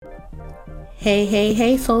Hey, hey,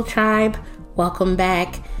 hey, Soul Tribe. Welcome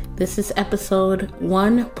back. This is episode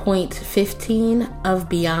 1.15 of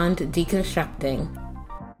Beyond Deconstructing.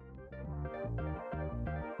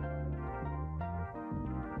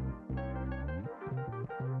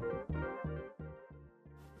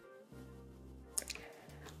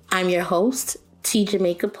 I'm your host, T.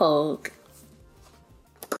 Jamaica Pogue.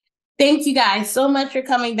 Thank you guys so much for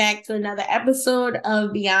coming back to another episode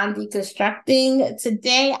of Beyond Deconstructing.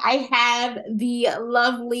 Today I have the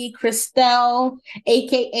lovely Christele,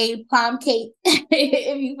 aka Plomcake,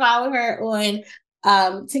 if you follow her on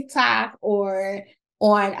TikTok or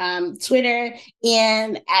on Twitter.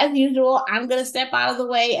 And as usual, I'm going to step out of the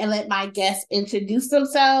way and let my guests introduce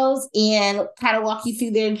themselves and kind of walk you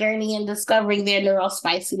through their journey and discovering their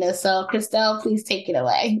neurospiciness. So Christele, please take it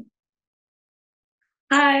away.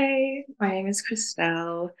 Hi, my name is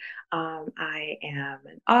Christele. I am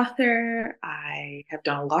an author. I have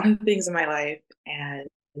done a lot of things in my life, and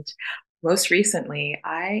most recently,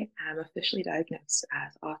 I am officially diagnosed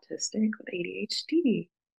as autistic with ADHD.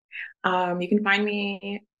 You can find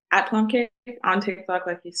me at Plomcake on TikTok,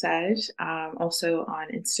 like you said, also on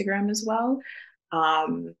Instagram as well,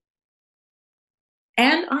 um,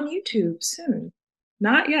 and on YouTube soon.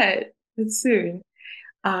 Not yet, but soon.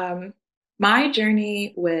 Um, my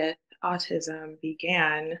journey with autism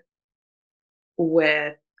began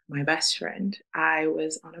with my best friend. I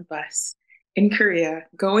was on a bus in Korea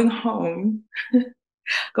going home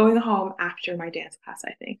after my dance class,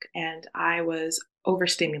 I think, and I was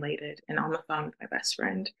overstimulated and on the phone with my best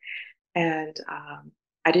friend. And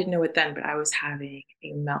I didn't know it then, but I was having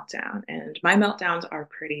a meltdown. And my meltdowns are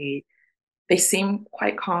they seem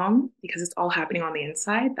quite calm because it's all happening on the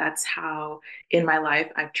inside. That's how in my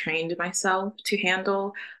life I've trained myself to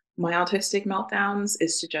handle my autistic meltdowns,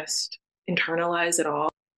 is to just internalize it all,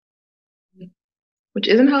 which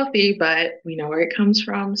isn't healthy, but we know where it comes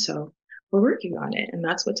from. So we're working on it, and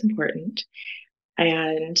that's what's important.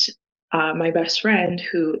 And my best friend,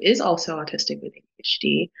 who is also autistic with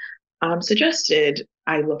ADHD, suggested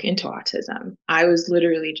I look into autism. I was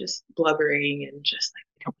literally just blubbering and just like,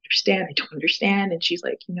 I don't understand. And she's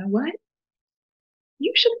like, you know what?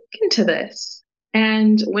 You should look into this.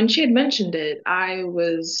 And when she had mentioned it, I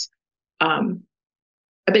was um,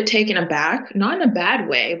 a bit taken aback, not in a bad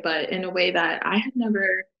way, but in a way that I had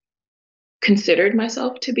never considered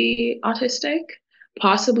myself to be autistic,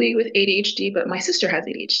 possibly with ADHD, but my sister has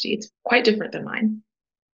ADHD. It's quite different than mine.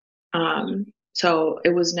 So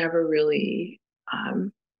it was never really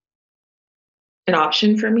um, an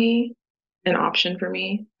option for me,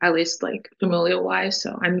 at least like familial wise.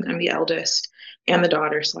 So I'm the eldest and the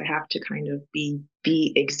daughter, so I have to kind of be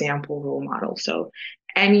the example role model. So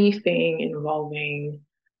anything involving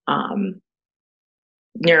um,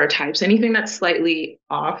 neurotypes, anything that's slightly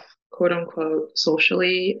off, quote unquote,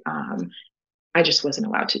 socially, I just wasn't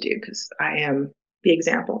allowed to do because I am the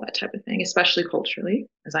example, that type of thing, especially culturally,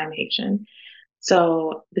 as I'm Haitian.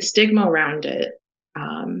 So the stigma around it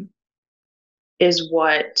is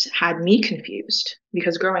what had me confused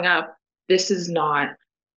because growing up, this is not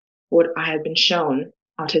what I had been shown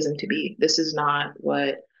autism to be. This is not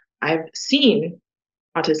what I've seen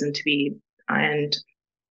autism to be. And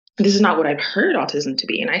this is not what I've heard autism to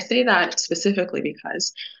be. And I say that specifically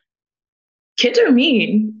because kids are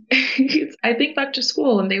mean. I think back to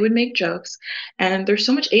school and they would make jokes, and there's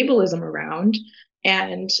so much ableism around.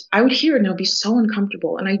 And I would hear it and it would be so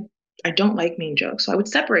uncomfortable. And I don't like mean jokes. So I would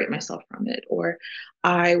separate myself from it, or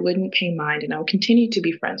I wouldn't pay mind, and I would continue to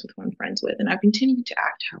be friends with who I'm friends with. And I continued to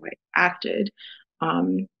act how I acted.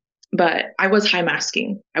 Um, but I was high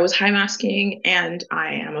masking. And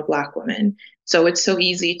I am a Black woman. So it's so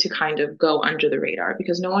easy to kind of go under the radar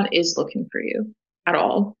because no one is looking for you at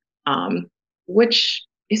all. Which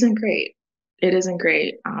isn't great. It isn't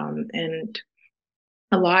great. And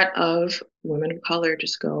a lot of women of color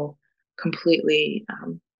just go completely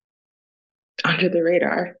under the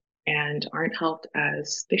radar and aren't helped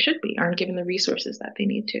as they should be, aren't given the resources that they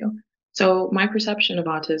need to. So my perception of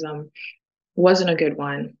autism wasn't a good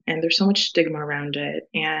one. And there's so much stigma around it.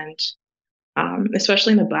 And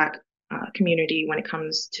especially in the Black community when it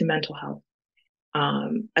comes to mental health.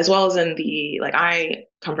 As well as in I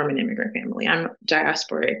come from an immigrant family. I'm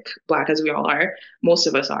diasporic, Black as we all are. Most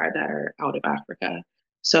of us are that are out of Africa.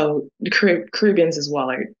 So the Caribbeans as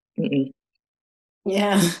well are,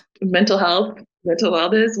 Yeah. mental health, mental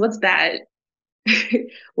wellness. What's that?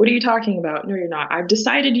 What are you talking about? No, you're not. I've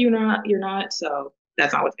decided you're not. So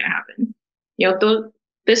that's not what's going to happen.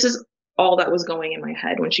 This is all that was going in my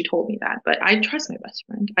head when she told me that. But I trust my best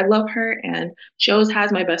friend. I love her, and she always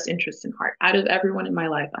has my best interests in heart. Out of everyone in my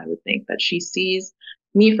life, I would think that she sees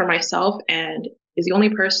me for myself and is the only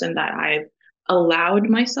person that I've allowed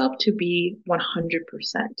myself to be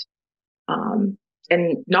 100%. Um,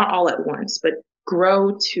 and not all at once, but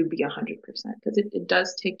grow to be 100% because it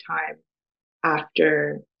does take time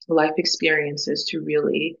after life experiences to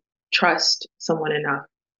really trust someone enough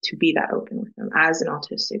to be that open with them as an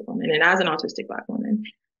autistic woman and as an autistic Black woman,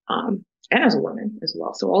 and as a woman as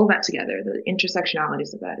well. So all of that together, the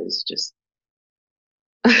intersectionalities of that is just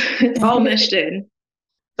it's all meshed in.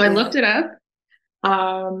 So I Yeah. looked it up,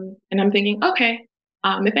 and I'm thinking, okay,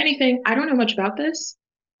 if anything, I don't know much about this.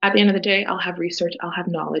 At the end of the day, I'll have research, I'll have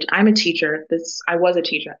knowledge. I'm a teacher. I was a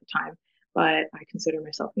teacher at the time, but I consider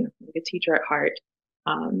myself, like a teacher at heart.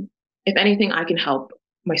 Um, if anything, I can help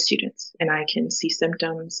my students, and I can see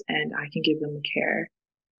symptoms, and I can give them the care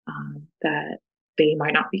that they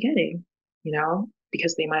might not be getting,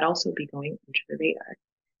 because they might also be going under the radar.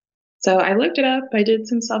 So I looked it up. I did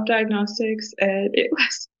some self diagnostics, and it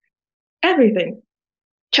was everything.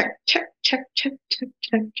 Check, check, check, check, check,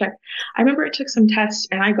 check, check. I remember it took some tests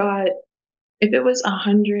and I got, if it was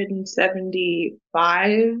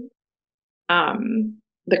 175,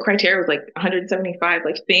 the criteria was like 175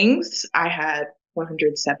 like things, I had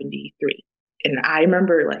 173. And I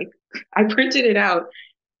remember like I printed it out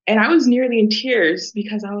and I was nearly in tears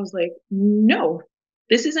because I was like, no,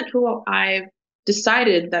 this isn't who I've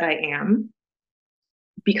decided that I am,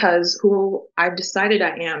 because who I've decided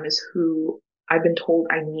I am is who I've been told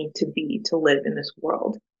I need to be to live in this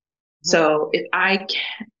world. So if am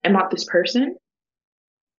not this person,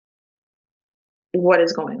 what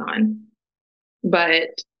is going on? But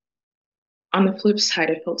on the flip side,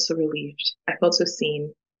 I felt so relieved. I felt so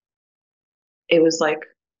seen. It was like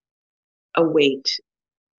a weight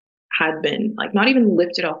had been like not even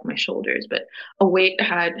lifted off my shoulders, but a weight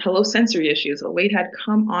had, hello, sensory issues, a weight had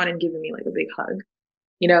come on and given me like a big hug,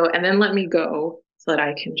 and then let me go so that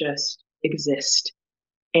I can just exist.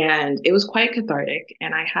 And it was quite cathartic.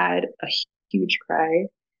 And I had a huge cry.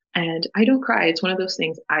 And I don't cry. It's one of those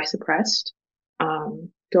things I suppressed.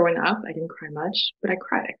 Growing up, I didn't cry much, but I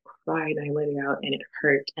cried. I cried and I let it out and it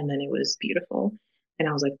hurt. And then it was beautiful. And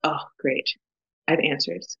I was like, oh, great. I have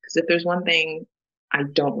answers. Because if there's one thing I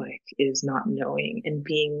don't like is not knowing and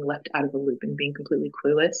being left out of the loop and being completely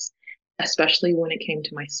clueless, especially when it came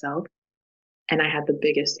to myself. And I had the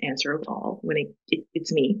biggest answer of all when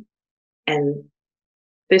it's me. And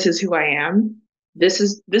this is who I am. This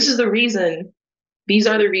is the reason. These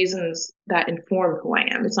are the reasons that inform who I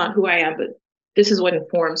am. It's not who I am, but this is what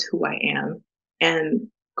informs who I am. And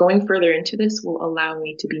going further into this will allow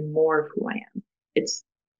me to be more of who I am. It's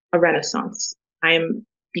a renaissance. I am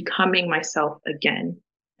becoming myself again.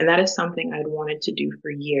 And that is something I'd wanted to do for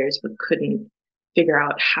years, but couldn't figure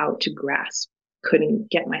out how to grasp, couldn't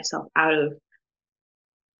get myself out of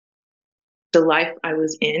the life I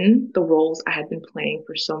was in, the roles I had been playing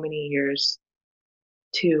for so many years,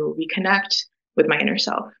 to reconnect with my inner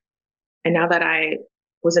self. And now that I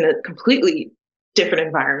was in a completely different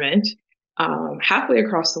environment, halfway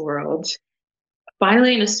across the world,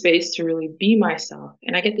 finally in a space to really be myself,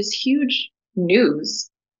 and I get this huge news,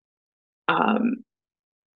 um,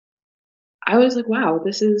 I was like, wow,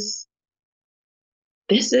 this is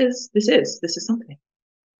something.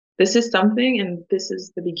 This is something, and this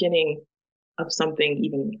is the beginning of something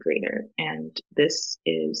even greater. And this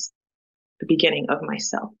is the beginning of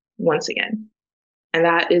myself once again. And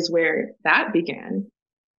that is where that began,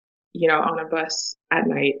 on a bus at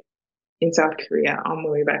night in South Korea on my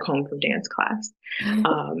way back home from dance class.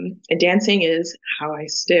 And dancing is how I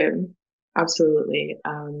stim, absolutely.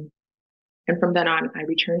 And from then on, I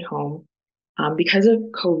returned home because of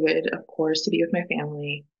COVID, of course, to be with my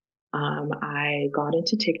family. I got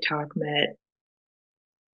into TikTok, met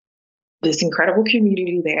this incredible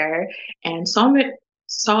community there, and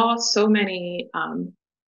saw so many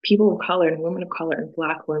people of color and women of color and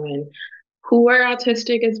Black women who were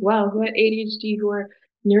autistic as well, who had ADHD, who were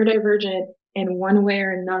neurodivergent in one way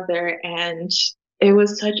or another. And it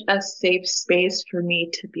was such a safe space for me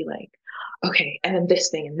to be like, okay, and then this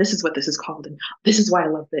thing, and this is what this is called, and this is why I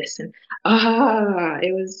love this. And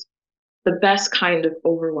it was the best kind of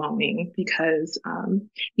overwhelming because,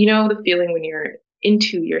 the feeling when you're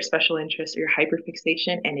into your special interest or your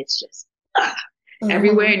hyperfixation and it's just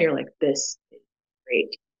everywhere, Mm-hmm. and you're like, this is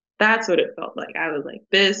great. That's what it felt like. I was like,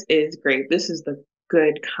 this is great. This is the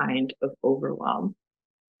good kind of overwhelm.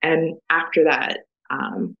 And after that,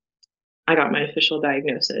 I got my official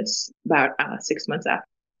diagnosis about 6 months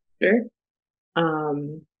after.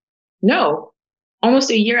 Um, no,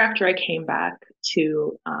 almost a year after I came back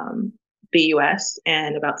to the US,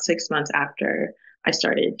 and about 6 months after I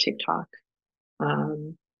started TikTok.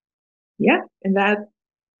 Um, yeah, and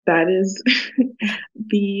that is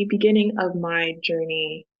the beginning of my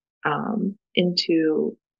journey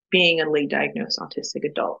into being a late diagnosed autistic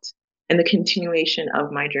adult and the continuation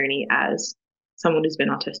of my journey as someone who's been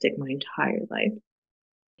autistic my entire life.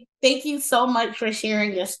 Thank you so much for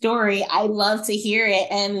sharing your story. I love to hear it.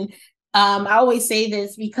 And I always say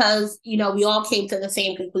this because, we all came to the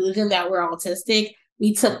same conclusion that we're autistic.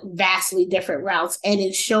 We took vastly different routes, and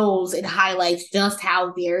it shows, it highlights just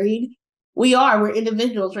how varied we are. We're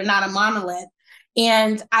individuals, we're not a monolith.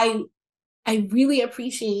 And I really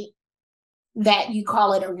appreciate that you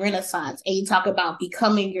call it a renaissance and you talk about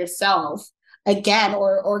becoming yourself again,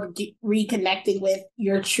 or reconnecting with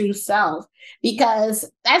your true self, because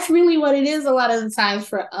that's really what it is a lot of the times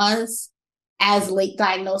for us as late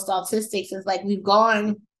diagnosed autistics. Is like we've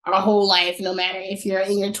gone our whole life, no matter if you're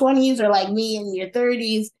in your 20s or like me in your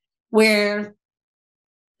 30s, where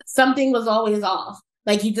something was always off.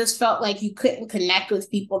 Like you just felt like you couldn't connect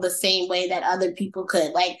with people the same way that other people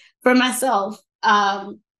could. Like for myself,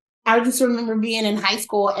 I just remember being in high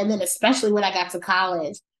school, and then especially when I got to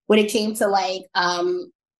college, when it came to like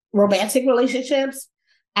romantic relationships,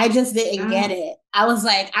 I just didn't get Ah, it. I was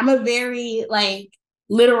like, I'm a very like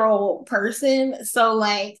literal person, so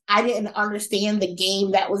like I didn't understand the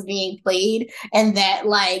game that was being played, and that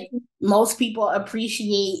like most people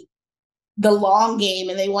appreciate the long game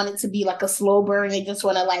and they want it to be like a slow burn. They just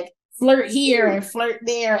want to like flirt here and flirt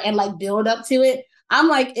there and like build up to it. I'm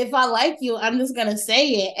like, if I like you, I'm just gonna say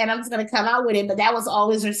it and I'm just gonna come out with it. But that was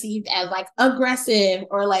always received as like aggressive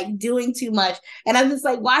or like doing too much. And I'm just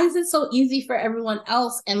like, why is it so easy for everyone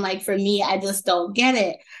else? And like for me, I just don't get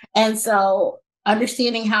it. And so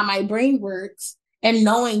understanding how my brain works and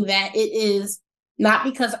knowing that it is not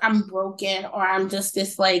because I'm broken or I'm just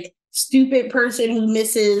this like stupid person who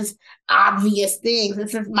misses obvious things.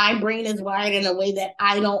 It's just my brain is wired in a way that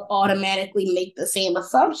I don't automatically make the same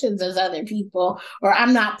assumptions as other people, or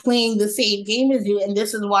I'm not playing the same game as you. And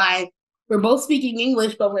this is why we're both speaking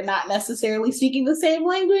English, but we're not necessarily speaking the same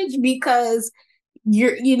language, because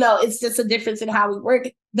it's just a difference in how we work.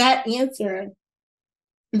 That answer,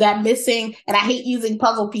 that missing, and I hate using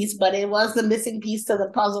puzzle piece, but it was the missing piece to the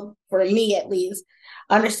puzzle for me at least.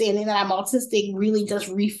 Understanding that I'm autistic really just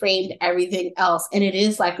reframed everything else. And it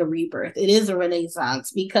is like a rebirth. It is a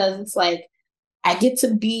renaissance, because it's like I get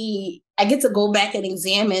to go back and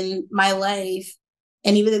examine my life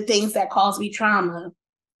and even the things that cause me trauma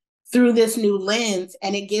through this new lens.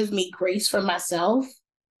 And it gives me grace for myself.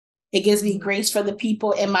 It gives me grace for the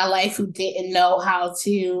people in my life who didn't know how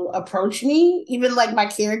to approach me, even like my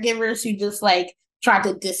caregivers who just like tried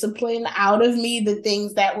to discipline out of me the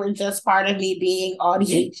things that were just part of me being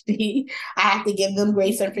ADHD. I have to give them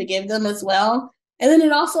grace and forgive them as well. And then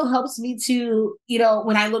it also helps me to,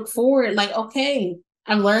 when I look forward, like, okay,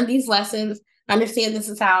 I've learned these lessons, I understand this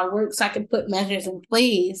is how it works. So I can put measures in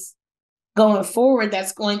place going forward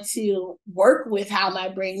that's going to work with how my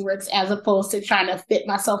brain works, as opposed to trying to fit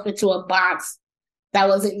myself into a box that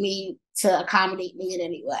wasn't made to accommodate me in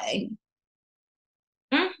any way.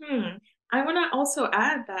 hmm I want to also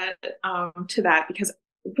add that to that because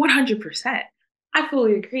 100%, I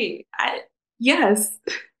fully agree. Yes,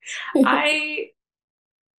 I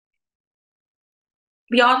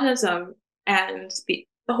the autism and the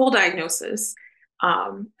whole diagnosis,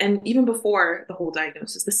 and even before the whole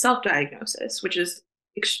diagnosis, the self-diagnosis, which is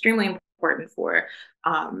extremely important for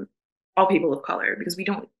all people of color because we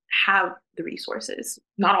don't have the resources.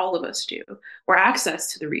 Not all of us do, or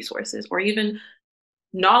access to the resources, or even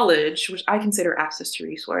knowledge, which I consider access to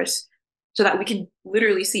resource, so that we can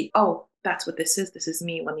literally see, oh, that's what this is. This is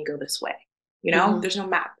me. Let me go this way. Mm-hmm. There's no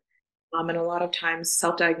map. And a lot of times,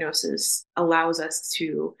 self diagnosis allows us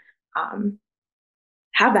to um,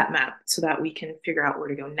 have that map so that we can figure out where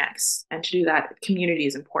to go next. And to do that, community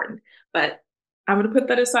is important. But I'm going to put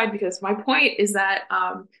that aside because my point is that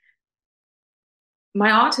my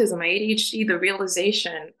autism, my ADHD, the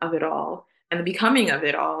realization of it all and the becoming of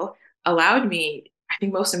it all allowed me, I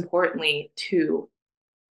think, most importantly, to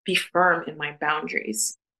be firm in my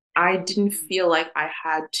boundaries. I didn't feel like I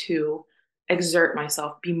had to exert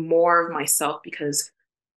myself, be more of myself because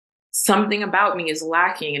something about me is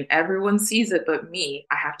lacking and everyone sees it but me.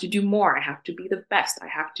 I have to do more. I have to be the best. I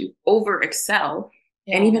have to over excel.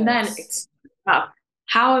 And even then, Yes. it's tough.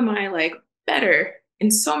 How am I like better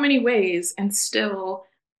in so many ways and still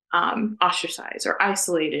ostracized or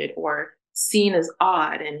isolated or seen as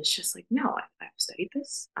odd? And it's just like, no, I've studied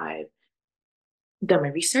this. I've done my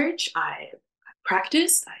research. I've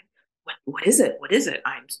practiced. What is it? What is it?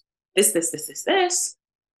 I'm this.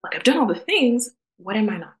 Like I've done all the things. What am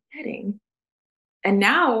I not getting? And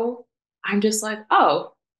now I'm just like,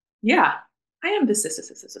 oh, yeah. I am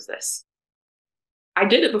this. I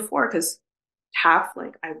did it before because half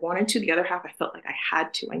like I wanted to, the other half I felt like I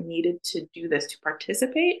had to. I needed to do this to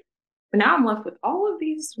participate. But now I'm left with all of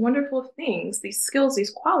these wonderful things, these skills, these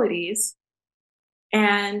qualities,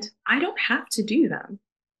 and I don't have to do them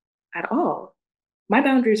at all. My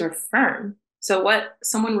boundaries are firm. So what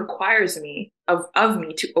someone requires me of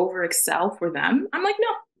me to over excel for them, I'm like,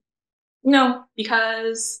 no,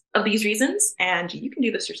 because of these reasons, and you can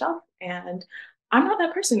do this yourself. And I'm not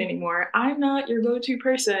that person anymore. I'm not your go-to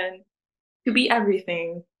person to be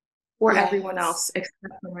everything for everyone Yes. else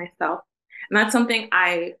except for myself. And that's something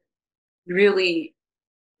I really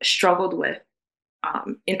struggled with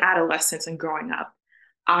in adolescence and growing up.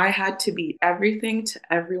 I had to be everything to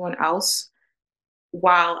everyone else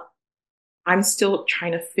while I'm still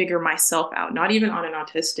trying to figure myself out, not even on an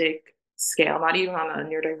autistic scale, not even on a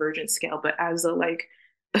neurodivergent scale, but as a like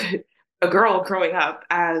a girl growing up,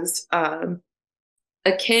 as a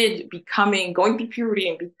kid becoming, going through puberty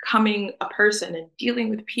and becoming a person and dealing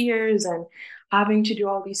with peers and having to do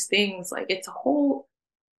all these things. Like it's a whole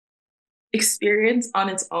experience on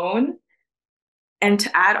its own. And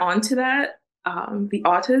to add on to that, the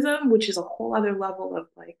autism, which is a whole other level of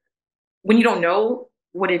like when you don't know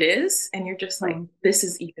what it is and you're just like, Mm. this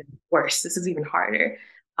is even worse, this is even harder.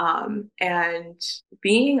 And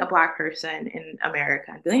being a Black person in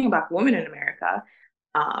America, being a Black woman in America,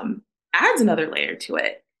 um, adds another layer to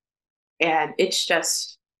it. And it's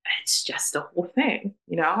just a whole thing,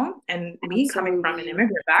 you know? And me coming from an Absolutely.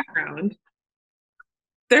 immigrant background,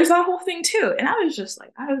 there's that whole thing too. And I was just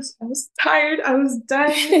like, I was tired, I was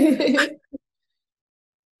done.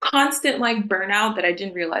 Constant like burnout that I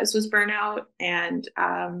didn't realize was burnout. And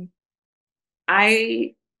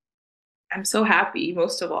I am so happy,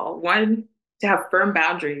 most of all, one, to have firm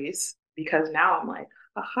boundaries because now I'm like,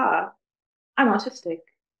 aha, I'm autistic.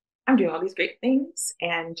 I'm doing all these great things.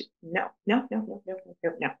 And no.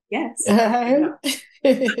 Yes, no.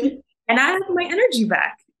 And I have my energy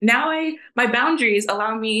back. Now my boundaries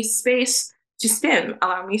allow me space to stim,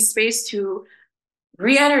 allow me space to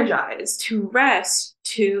re-energize, to rest,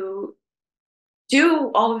 to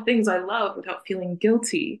do all the things I love without feeling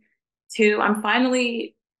guilty. I'm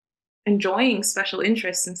finally enjoying special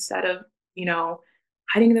interests instead of, you know,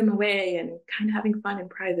 hiding them away and kind of having fun in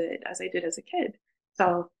private as I did as a kid.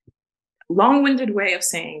 So long-winded way of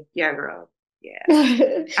saying, yeah, girl, yeah.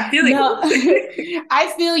 I feel No, like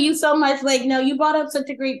I feel you so much. Like, no, you brought up such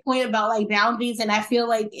a great point about like boundaries, and I feel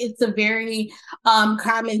like it's a very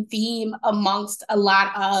common theme amongst a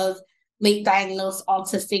lot of late diagnosed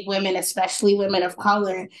autistic women, especially women of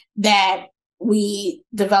color, that we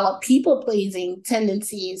develop people pleasing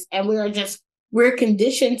tendencies, and we're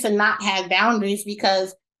conditioned to not have boundaries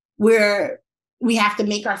because we're we have to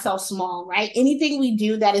make ourselves small, right? Anything we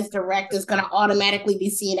do that is direct is going to automatically be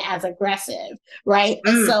seen as aggressive, right?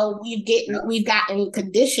 And mm, so we've gotten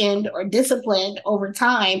conditioned or disciplined over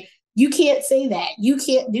time. You can't say that. You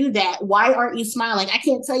can't do that. Why aren't you smiling? I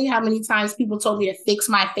can't tell you how many times people told me to fix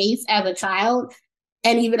my face as a child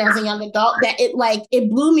and even as a young adult that it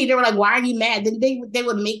blew me. They were like, why are you mad? Then they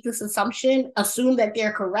would make this assume that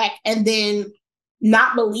they're correct, and then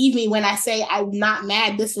not believe me when I say I'm not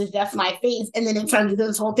mad, this is just my face. And then it turns into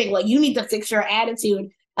this whole thing, well, you need to fix your attitude.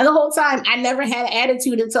 And the whole time I never had an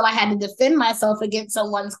attitude until I had to defend myself against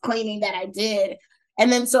someone's claiming that I did.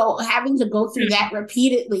 And then so having to go through that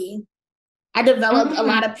repeatedly, I developed a mm,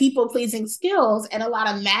 lot of people pleasing skills and a lot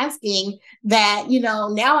of masking that,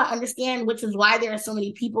 now I understand, which is why there are so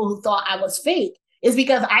many people who thought I was fake, is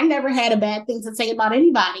because I never had a bad thing to say about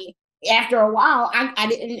anybody. After a while, I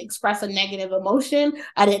didn't express a negative emotion.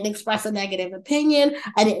 I didn't express a negative opinion.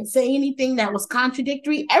 I didn't say anything that was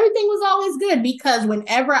contradictory. Everything was always good because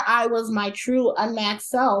whenever I was my true unmatched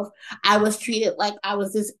self, I was treated like I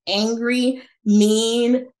was this angry,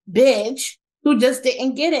 mean bitch who just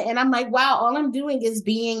didn't get it. And I'm like, wow, all I'm doing is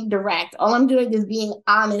being direct. All I'm doing is being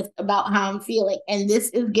honest about how I'm feeling. And this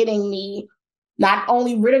is getting me not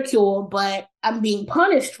only ridicule, but I'm being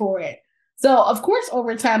punished for it. So, of course,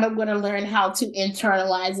 over time, I'm going to learn how to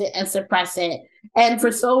internalize it and suppress it. And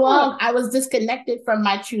for so long, I was disconnected from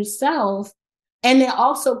my true self. And it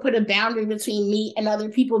also put a boundary between me and other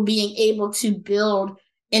people being able to build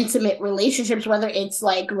intimate relationships, whether it's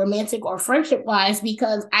like romantic or friendship wise,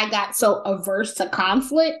 because I got so averse to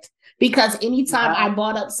conflict. Because anytime I yeah.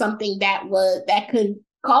 brought up something that could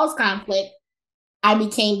cause conflict, I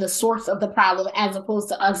became the source of the problem as opposed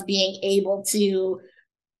to us being able to,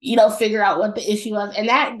 figure out what the issue was. And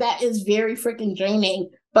that is very freaking draining.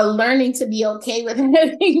 But learning to be okay with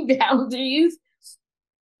having boundaries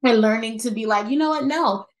and learning to be like, you know what?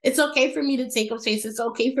 No, it's okay for me to take up space. It's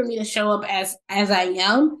okay for me to show up as I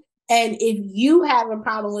am. And if you have a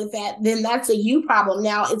problem with that, then that's a you problem.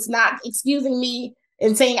 Now, it's not excusing me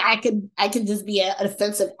and saying I could just be an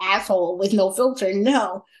offensive asshole with no filter.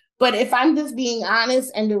 No. But if I'm just being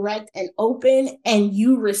honest and direct and open and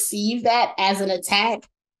you receive that as an attack,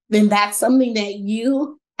 then that's something that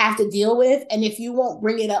you have to deal with. And if you won't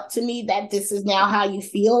bring it up to me that this is now how you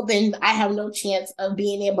feel, then I have no chance of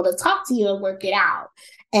being able to talk to you and work it out.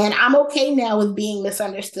 And I'm okay now with being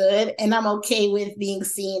misunderstood, and I'm okay with being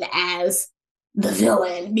seen as the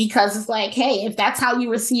villain, because it's like, hey, if that's how you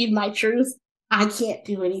receive my truth, I can't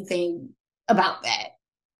do anything about that.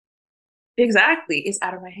 Exactly. It's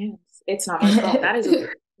out of my hands. It's not my fault. That is a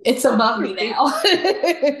It's above me now.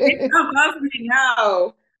 it's above me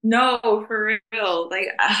now. No, for real. Like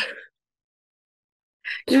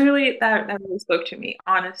it really that really spoke to me,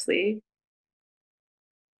 honestly.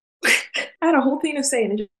 I had a whole thing to say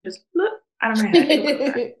and it just look out of my head. It'll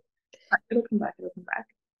come back. It'll come back. It'll come back.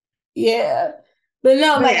 Yeah. But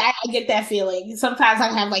no, But like yeah. I get that feeling. Sometimes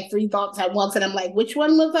I have like three thoughts at once and I'm like, which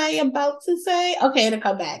one was I about to say? Okay, it'll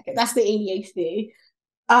come back. That's the ADHD.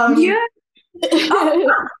 Yeah. Um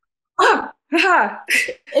Oh, ah.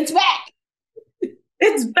 it's back.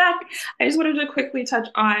 It's back. I just wanted to quickly touch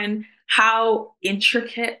on how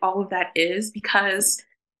intricate all of that is because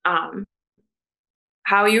um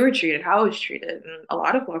how you were treated, how I was treated, and a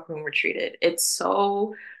lot of Black women were treated. It's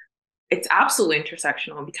absolutely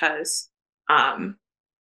intersectional because um,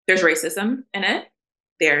 there's racism in it,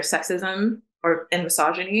 there's sexism or and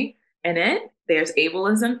misogyny in it, there's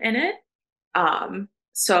ableism in it.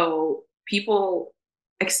 So people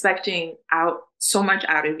expecting out so much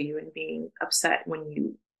out of you and being upset when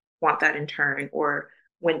you want that in turn, or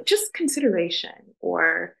when just consideration,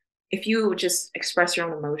 or if you just express your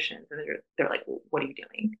own emotions and they're like, well, what are you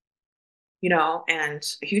doing? And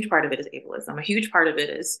a huge part of it is ableism. A huge part of it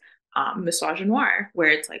is misogynoir, where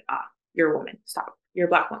it's like, you're a woman, stop. You're a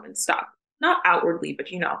Black woman, stop. Not outwardly, but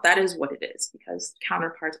that is what it is because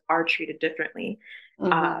counterparts are treated differently.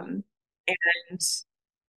 Mm-hmm. And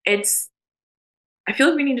it's, I feel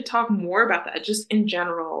like we need to talk more about that just in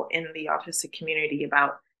general in the autistic community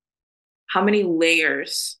about how many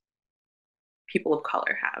layers people of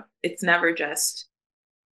color have. It's never just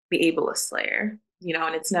the ableist layer,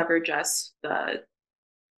 and it's never just the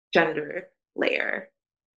gender layer,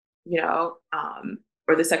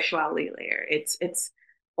 or the sexuality layer. It's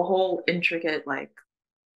a whole intricate, like,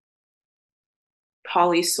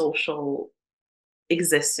 polysocial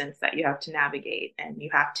existence that you have to navigate and you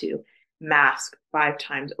have to mask 5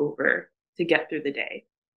 times over to get through the day,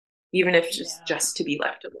 even if Yeah. just to be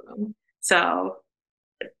left alone. So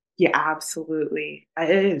yeah, absolutely. It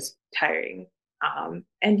is tiring.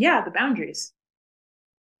 And yeah, the boundaries.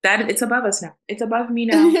 That it's above us now. It's above me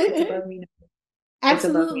now. It's above me now. It's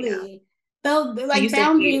above me now. Absolutely. So I like used to hate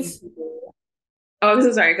when boundaries. people. Oh, I'm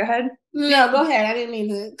so sorry. Go ahead. No, go ahead. I didn't mean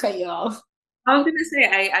to cut you off. I was gonna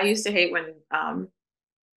say I used to hate when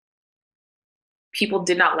people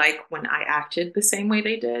did not like when I acted the same way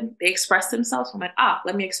they did. They expressed themselves. So I'm like,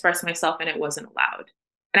 let me express myself, and it wasn't allowed.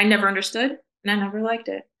 And I never understood, and I never liked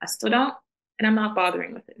it. I still don't, and I'm not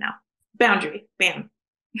bothering with it now. Boundary, bam.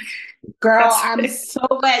 Girl, That's I'm it. so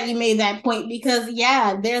glad you made that point, because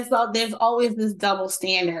yeah, there's always this double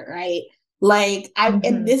standard, right? Like and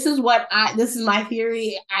Mm-hmm. this is my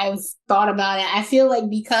theory. I've thought about it. I feel like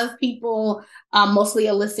because people, mostly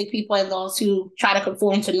holistic people and those who try to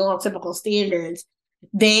conform to neurotypical standards,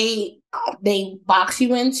 they box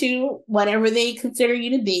you into whatever they consider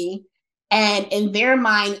you to be, and in their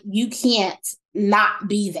mind, you can't not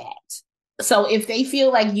be that. So if they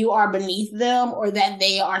feel like you are beneath them or that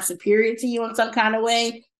they are superior to you in some kind of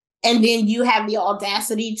way, and then you have the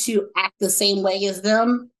audacity to act the same way as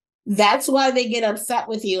them, that's why they get upset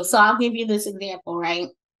with you. So I'll give you this example, right?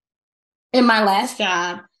 In my last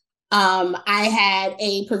job, I had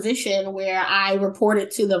a position where I reported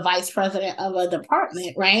to the vice president of a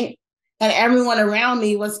department, right? And everyone around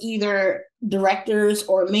me was either directors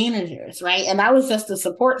or managers, right? And I was just a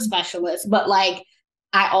support specialist, but like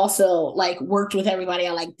I also like worked with everybody.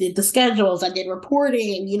 I like did the schedules, I did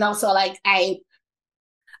reporting, so like I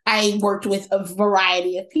worked with a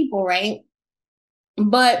variety of people, right?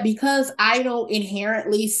 But because I don't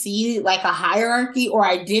inherently see like a hierarchy, or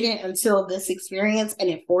I didn't until this experience and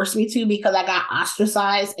it forced me to because I got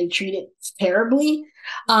ostracized and treated terribly.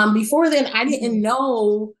 Before then, I didn't Mm-hmm.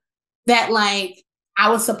 know that like I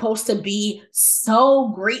was supposed to be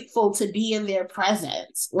so grateful to be in their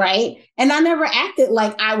presence, right? And I never acted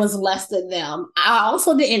like I was less than them. I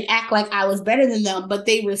also didn't act like I was better than them, but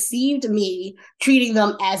they received me treating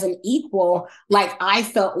them as an equal, like I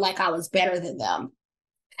felt like I was better than them.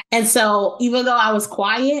 And so, even though I was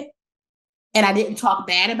quiet and I didn't talk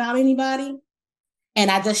bad about anybody, and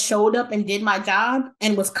I just showed up and did my job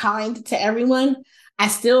and was kind to everyone, I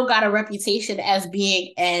still got a reputation as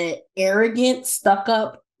being an arrogant, stuck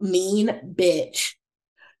up, mean bitch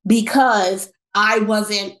because I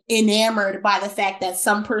wasn't enamored by the fact that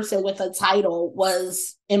some person with a title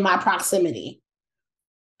was in my proximity.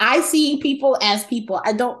 I see people as people.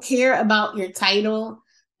 I don't care about your title.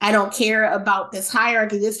 I don't care about this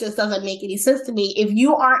hierarchy. This just doesn't make any sense to me. If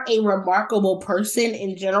you aren't a remarkable person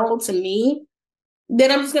in general to me, then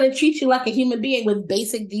I'm just going to treat you like a human being with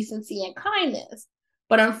basic decency and kindness.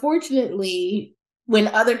 But unfortunately, when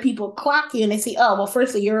other people clock you and they say, oh, well,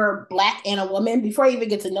 firstly, you're black and a woman, before I even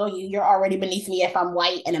get to know you, you're already beneath me if I'm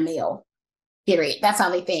white and a male. Period. That's how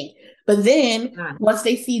they think. But then once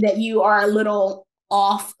they see that you are a little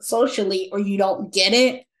off socially or you don't get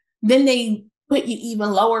it, then they put you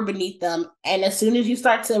even lower beneath them. And as soon as you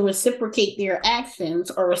start to reciprocate their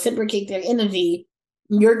actions or reciprocate their energy,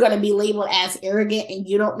 you're going to be labeled as arrogant and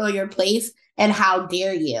you don't know your place and how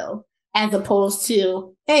dare you, as opposed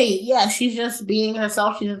to, hey, yeah, she's just being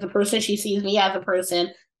herself, she's just a person, she sees me as a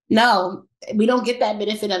person. No, we don't get that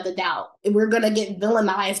benefit of the doubt. We're going to get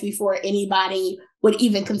villainized before anybody would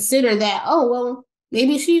even consider that, oh, well,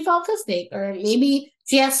 maybe she's autistic or maybe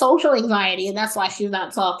she has social anxiety and that's why she's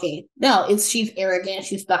not talking. No, it's she's arrogant,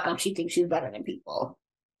 she's stuck up, she thinks she's better than people.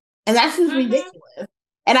 And that's just ridiculous.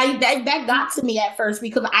 And that got to me at first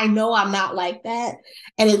because I know I'm not like that.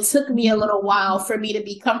 And it took me a little while for me to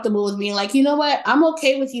be comfortable with being like, you know what? I'm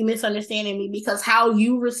okay with you misunderstanding me because how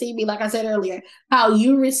you receive me, like I said earlier, how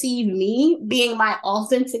you receive me being my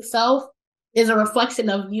authentic self is a reflection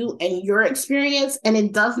of you and your experience. And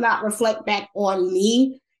it does not reflect back on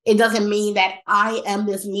me. It doesn't mean that I am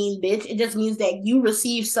this mean bitch. It just means that you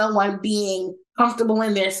receive someone being comfortable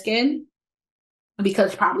in their skin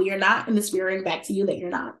because probably you're not, and it's mirroring back to you that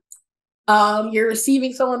you're not. You're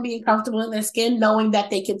receiving someone being comfortable in their skin, knowing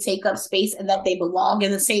that they can take up space and that they belong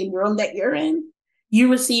in the same room that you're in.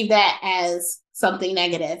 You receive that as something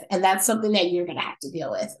negative, and that's something that you're going to have to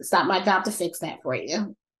deal with. It's not my job to fix that for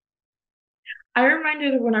you. I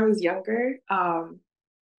reminded of when I was younger,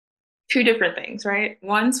 two different things, right?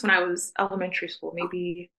 Once when I was elementary school,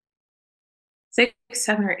 maybe 6,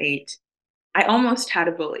 7, or 8, I almost had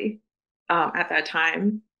a bully at that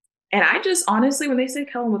time. And I just honestly, when they say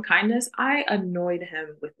kill him with kindness, I annoyed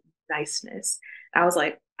him with niceness. I was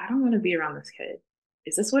like, I don't want to be around this kid.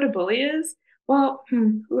 Is this what a bully is? Well,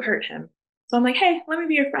 who hurt him? So I'm like, hey, let me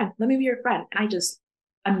be your friend. Let me be your friend. And I just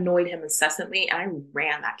annoyed him incessantly and I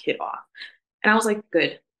ran that kid off. And I was like,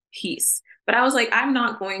 good, peace. But I was like, I'm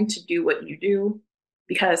not going to do what you do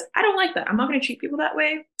because I don't like that. I'm not going to treat people that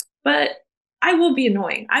way. But I will be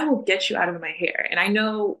annoying. I will get you out of my hair. And I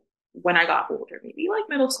know when I got older, maybe like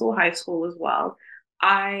middle school, high school as well,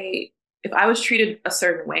 if I was treated a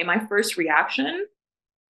certain way, my first reaction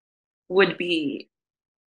would be,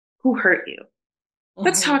 who hurt you?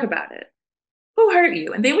 Let's talk about it. Who hurt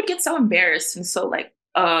you? And they would get so embarrassed and so like,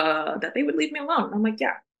 that they would leave me alone. I'm like,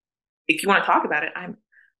 yeah, if you want to talk about it, I'm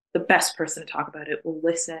the best person to talk about it. We'll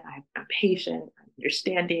listen. I'm patient, I'm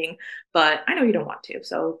understanding, but I know you don't want to.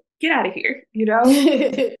 So get out of here, you know?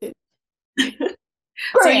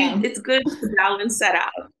 It's good to balance that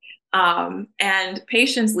out. And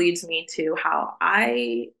patience leads me to how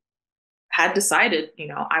I had decided,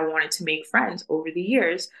 I wanted to make friends over the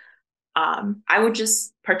years. I would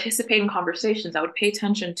just participate in conversations. I would pay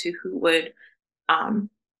attention to who would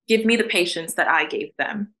give me the patience that I gave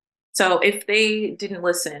them. So if they didn't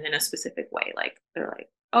listen in a specific way, like they're like,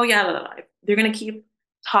 oh yeah, blah, blah, blah, they're going to keep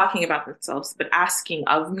talking about themselves, but asking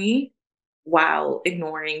of me while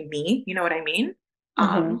ignoring me. You know what I mean?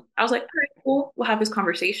 I was like, all right, cool. We'll have this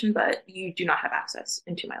conversation, but you do not have access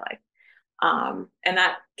into my life. And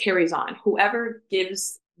that carries on. Whoever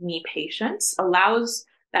gives me patience allows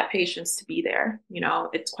that patience to be there.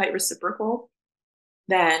 It's quite reciprocal.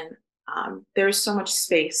 Then there's so much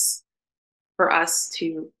space for us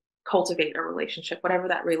to cultivate a relationship, whatever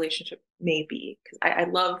that relationship may be. Because I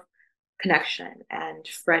love connection and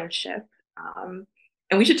friendship. And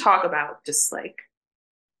we should talk about just like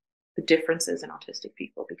the differences in autistic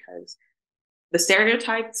people because the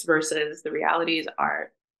stereotypes versus the realities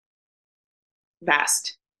are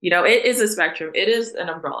vast. It is a spectrum. It is an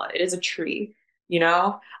umbrella. It is a tree,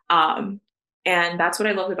 um, And that's what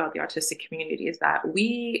I love about the autistic community is that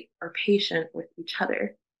we are patient with each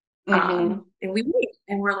other. Mm-hmm. And we wait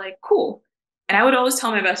and we're like, cool. And I would always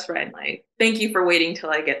tell my best friend, like, thank you for waiting till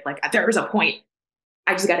I get like, there's a point.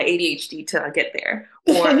 I just got an ADHD to get there.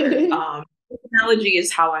 Or analogy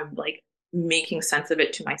is how I'm like making sense of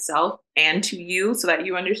it to myself and to you so that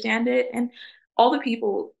you understand it. And all the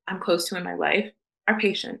people I'm close to in my life are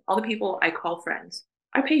patient. All the people I call friends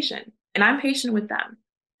are patient. And I'm patient with them.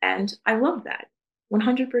 And I love that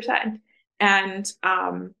 100%. And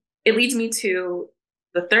it leads me to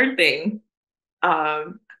the third thing,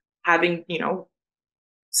 having,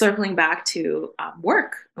 circling back to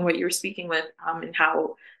work and what you were speaking with, and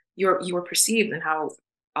how you were perceived and how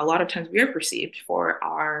a lot of times we are perceived for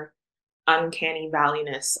our uncanny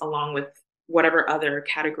valueness along with whatever other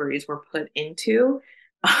categories we're put into,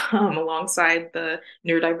 alongside the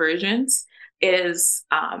neurodivergence is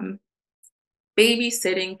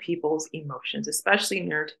babysitting people's emotions, especially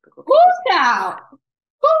neurotypical Woo, people's child. emotions.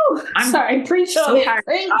 Woo. I'm Sorry, preach on so it. tired.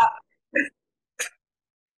 Preach.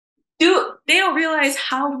 They don't realize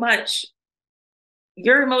how much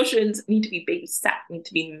your emotions need to be babysat, need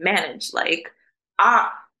to be managed. Like,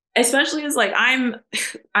 ah, especially as like I'm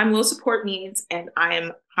low support needs and I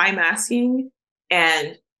am high masking.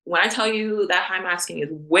 And when I tell you that high masking is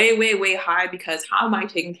way, way, way high, because how am I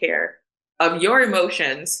taking care of your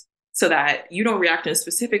emotions so that you don't react in a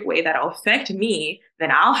specific way that'll affect me, then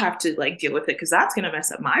I'll have to like deal with it because that's gonna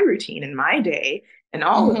mess up my routine and my day and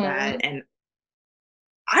all of that. Mm-hmm. And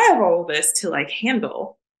I have all of this to like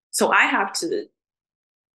handle. So I have to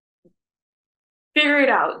figure it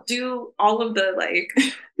out, do all of the like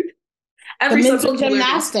The every mental subject you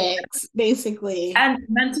learned in school gymnastics, basically. and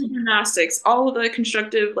mental gymnastics, all of the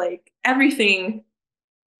constructive, like everything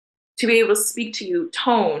to be able to speak to you,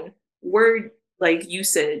 tone, word like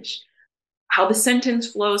usage, how the sentence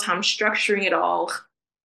flows, how I'm structuring it all,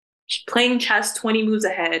 playing chess 20 moves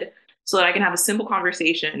ahead so that I can have a simple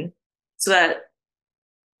conversation so that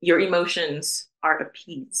your emotions are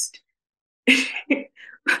appeased.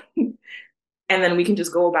 And then we can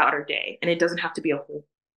just go about our day and it doesn't have to be a whole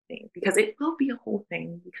thing because it will be a whole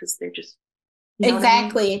thing because they're just, you know what I mean?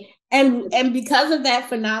 Exactly. And because of that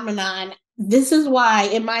phenomenon, this is why,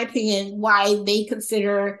 in my opinion, why they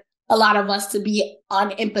consider a lot of us to be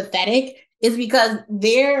unempathetic is because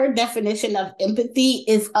their definition of empathy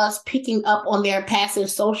is us picking up on their passive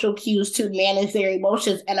social cues to manage their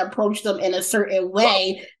emotions and approach them in a certain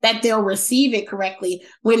way that they'll receive it correctly.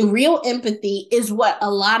 When real empathy is what a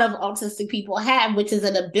lot of autistic people have, which is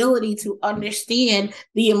an ability to understand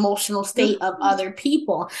the emotional state of other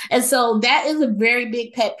people. And so that is a very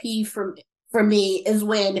big pet peeve for me is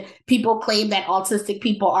when people claim that autistic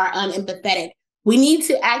people are unempathetic. We need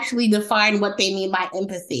to actually define what they mean by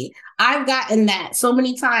empathy. I've gotten that so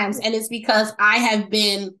many times, and it's because I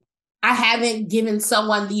haven't given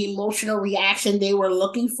someone the emotional reaction they were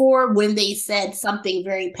looking for when they said something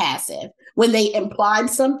very passive. When they implied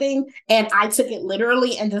something and I took it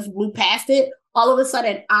literally and just blew past it, all of a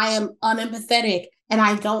sudden I am unempathetic and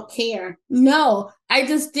I don't care. No, I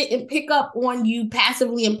just didn't pick up on you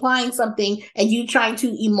passively implying something and you trying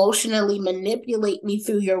to emotionally manipulate me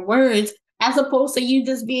through your words, as opposed to you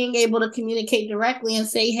just being able to communicate directly and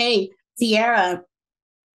say, hey, Tiara,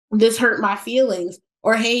 this hurt my feelings.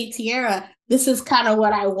 Or, hey, Tiara, this is kind of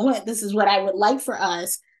what I want. This is what I would like for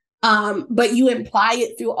us. But you imply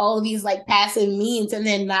it through all of these like passive means. And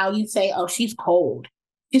then now you say, oh, she's cold.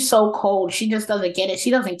 She's so cold. She just doesn't get it. She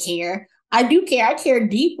doesn't care. I do care. I care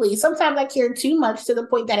deeply. Sometimes I care too much to the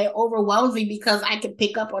point that it overwhelms me because I can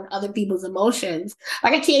pick up on other people's emotions.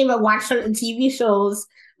 Like I can't even watch certain TV shows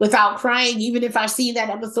without crying, even if I've seen that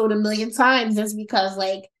episode a million times, just because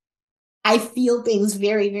like I feel things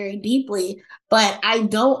very, very deeply. But I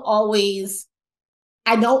don't,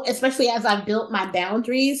 especially as I've built my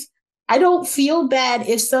boundaries, I don't feel bad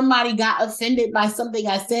if somebody got offended by something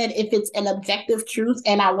I said, if it's an objective truth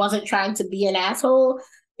and I wasn't trying to be an asshole.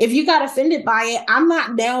 If you got offended by it, I'm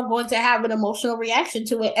not now going to have an emotional reaction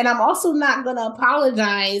to it. And I'm also not going to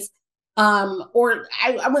apologize. Or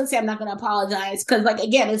I wouldn't say I'm not going to apologize because, like,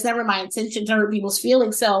 again, it's never my intention to hurt people's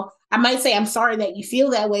feelings. So I might say I'm sorry that you feel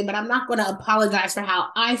that way, but I'm not going to apologize for how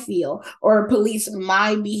I feel or police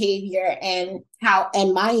my behavior and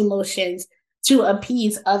my emotions to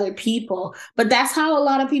appease other people. But that's how a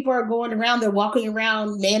lot of people are going around. They're walking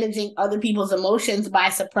around managing other people's emotions by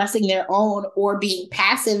suppressing their own or being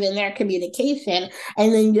passive in their communication.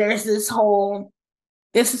 And then there's this whole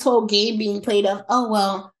game being played of, oh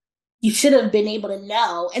well, you should have been able to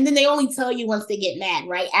know. And then they only tell you once they get mad,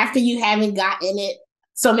 right? After you haven't gotten it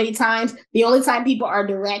so many times. The only time people are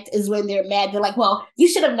direct is when they're mad. They're like, well, you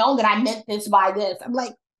should have known that I meant this by this. I'm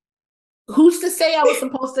like, who's to say I was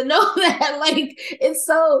supposed to know that? Like, it's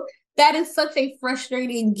so, that is such a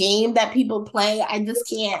frustrating game that people play. I just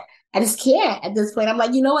can't at this point. I'm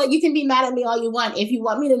like, you know what? You can be mad at me all you want. If you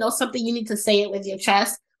want me to know something, you need to say it with your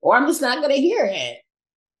chest, or I'm just not going to hear it.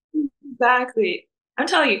 Exactly. I'm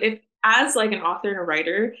telling you, if as like an author and a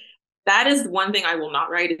writer, that is one thing I will not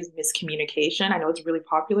write is miscommunication. I know it's really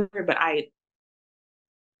popular, but I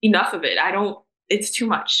enough of it. I don't, it's too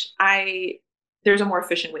much. There's a more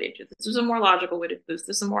efficient way to do this. There's a more logical way to do this.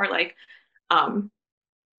 There's a more like um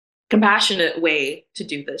compassionate way to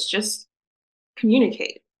do this. Just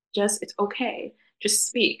communicate. Just it's okay. Just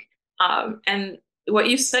speak. And what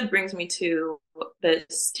you said brings me to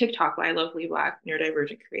this TikTok by a lovely Black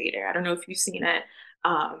neurodivergent creator. I don't know if you've seen it.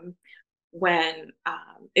 Um, when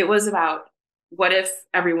it was about what if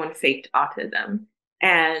everyone faked autism,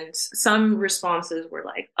 and some responses were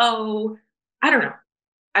like, "Oh, I don't know.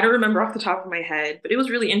 I don't remember off the top of my head, but it was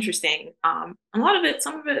really interesting. A lot of it,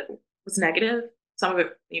 some of it was negative. Some of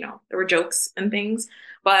it, there were jokes and things.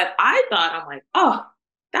 But I thought, I'm like, oh,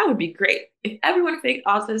 that would be great. If everyone faked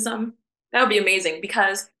autism, that would be amazing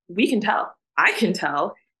because we can tell. I can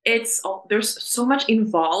tell. There's so much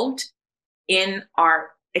involved in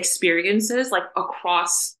our experiences, like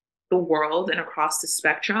across the world and across the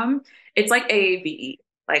spectrum. It's like AAVE.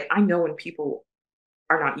 Like I know when people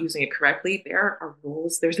are not using it correctly, there are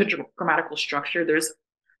rules, there's a grammatical structure, there's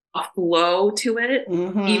a flow to it.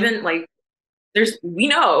 Mm-hmm. Even like we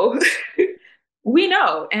know, we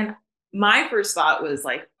know. And my first thought was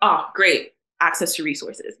like, oh, great, access to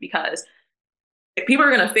resources. Because if people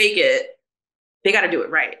are going to fake it, they got to do it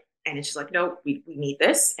right. And it's just like, no, we need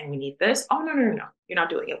this and we need this. Oh, no, no, no, no. You're not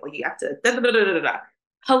doing it. Well, you have to. Da, da, da, da, da, da.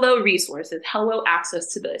 Hello, resources. Hello, access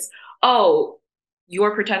to this. Oh,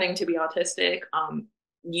 you're pretending to be autistic.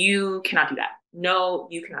 You cannot do that. No,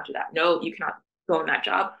 you cannot do that. No, you cannot go in that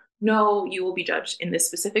job. No, you will be judged in this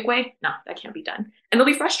specific way. No, that can't be done. And they'll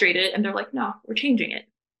be frustrated and they're like, no, we're changing it.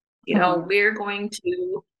 Mm-hmm. We're going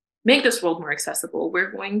to make this world more accessible.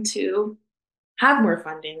 We're going to have more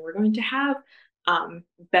funding. We're going to have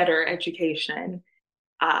better education.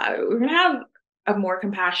 We're going to have a more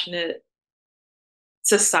compassionate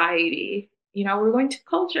society. We're going to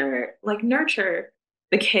culture, like nurture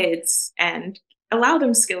the kids and allow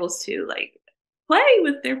them skills to like play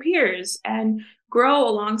with their peers and grow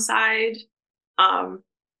alongside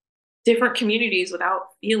different communities without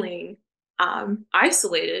feeling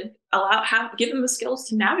isolated. Give them the skills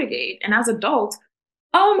to navigate. And as adults,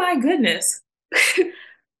 oh my goodness.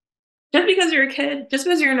 Just because you're a kid, just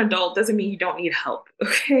because you're an adult doesn't mean you don't need help.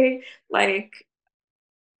 Okay. Like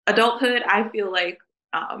adulthood, I feel like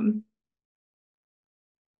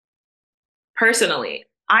personally,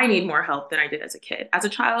 I need more help than I did as a kid. As a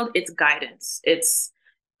child, it's guidance. It's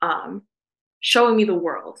um, showing me the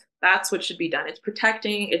world. That's what should be done. It's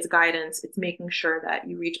protecting, it's guidance, it's making sure that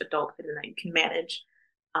you reach adulthood and that you can manage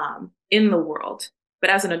in the world. But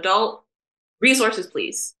as an adult, resources,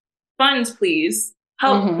 please. Funds, please.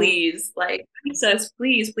 Help, Mm-hmm. please. Like access,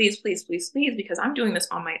 please, please, please, please, please, because I'm doing this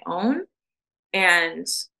on my own. And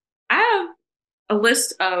I have a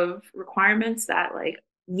list of requirements that like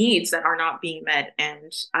needs that are not being met.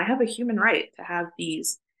 And I have a human right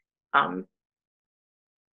um,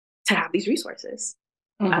 to have these resources.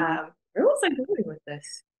 Mm-hmm. Where was I going with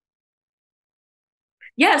this?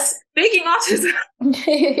 Yes, faking autism,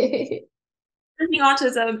 faking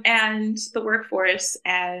autism, and the workforce,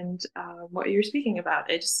 and what you're speaking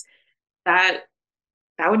about. It's that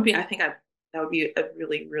that would be, I think, that would be a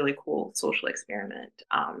really really cool social experiment.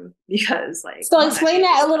 Because like So one, I explain think it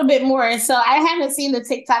that would a little help. bit more. So I haven't seen the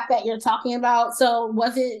TikTok that you're talking about. So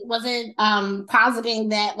was it positing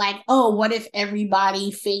that like, oh, what if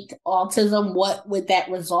everybody faked autism? What would that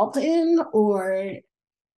result in? Or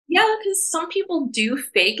Yeah, because some people do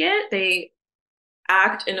fake it. They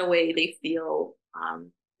act in a way they feel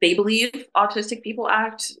they believe autistic people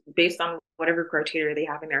act based on whatever criteria they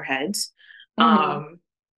have in their heads. mm-hmm.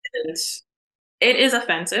 And it is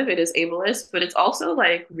offensive, it is ableist, but it's also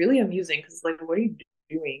like really amusing because like, what are you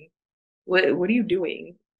doing? What are you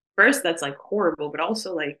doing? First, that's like horrible, but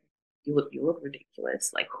also like you look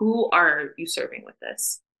ridiculous. Like, who are you serving with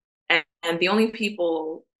this? And the only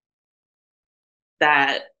people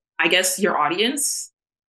that I guess your audience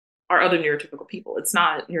are other neurotypical people. It's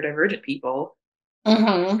not neurodivergent people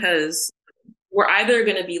Mm-hmm. because we're either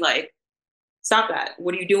going to be like, stop that.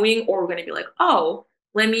 What are you doing? Or we're going to be like, oh,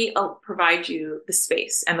 let me provide you the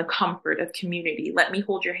space and the comfort of community. Let me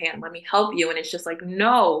hold your hand. Let me help you. And it's just like,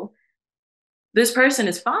 no, this person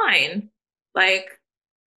is fine. Like,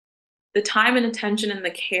 the time and attention and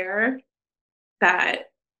the care that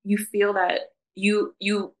you feel that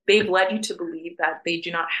they've led you to believe that they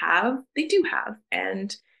do not have, they do have.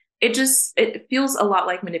 And it feels a lot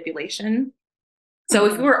like manipulation. So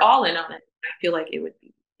if we were all in on it, I feel like it would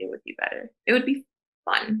be better. It would be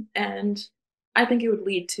fun. And I think it would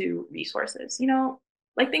lead to resources,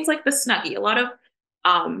 like things like the Snuggie. A lot of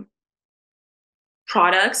um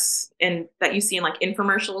products and that you see in like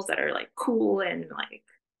infomercials that are like cool and like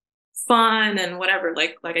fun and whatever,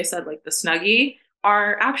 like I said, like the Snuggie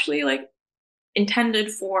are actually like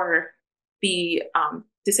intended for the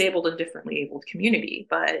disabled and differently abled community,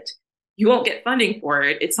 but you won't get funding for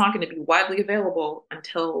it. It's not going to be widely available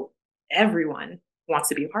until everyone wants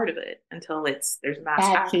to be a part of it, until there's mass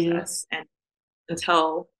Got you. access, and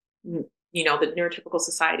until the neurotypical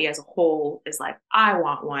society as a whole is like, I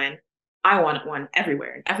want one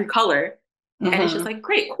everywhere in every color. And it's just Mm-hmm. like,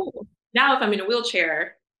 great, cool. Now if I'm in a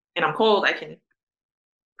wheelchair and I'm cold, I can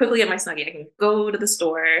quickly get my Snuggie. I can go to the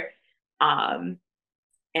store um,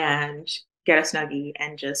 and get a Snuggie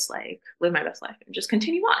and just like live my best life and just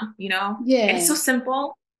continue on, And it's so Yeah.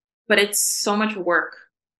 simple, but it's so much work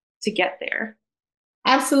to get there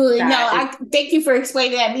Absolutely. No, that is I thank you for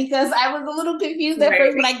explaining that because I was a little confused at right.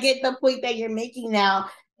 first, but I get the point that you're making now.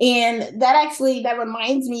 And that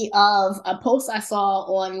reminds me of a post I saw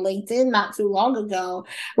on LinkedIn not too long ago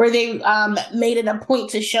where they made it a point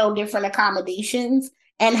to show different accommodations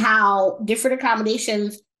and how different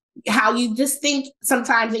accommodations, how you just think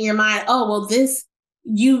sometimes in your mind, oh, well, this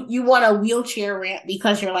you want a wheelchair ramp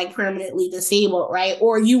because you're like permanently disabled, right?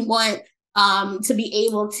 Or you want to be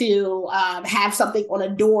able to have something on a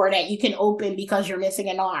door that you can open because you're missing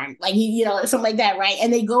an arm, like something like that, right?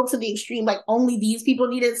 And they go to the extreme, like only these people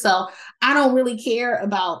need it. So I don't really care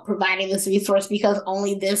about providing this resource because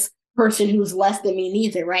only this person who's less than me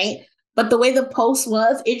needs it, right? But the way the post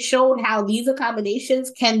was, it showed how these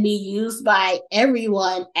accommodations can be used by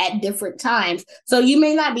everyone at different times. So you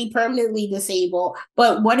may not be permanently disabled,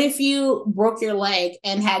 but what if you broke your leg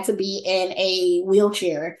and had to be in a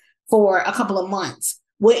wheelchair for a couple of months?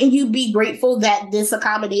 Wouldn't you be grateful that this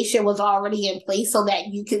accommodation was already in place so that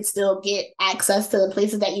you can still get access to the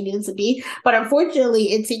places that you needed to be? But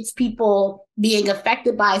unfortunately, it takes people being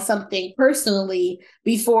affected by something personally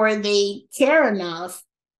before they care enough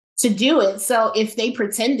to do it. So if they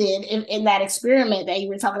pretended in that experiment that you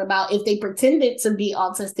were talking about, if they pretended to be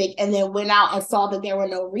autistic and then went out and saw that there were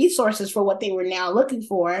no resources for what they were now looking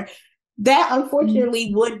for, that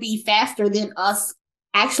unfortunately would be faster than us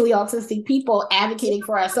actually autistic people advocating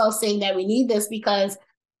for ourselves, saying that we need this. Because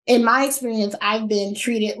in my experience, I've been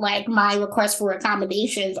treated like my requests for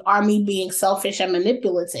accommodations are me being selfish and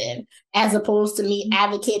manipulative, as opposed to me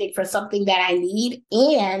advocating for something that I need.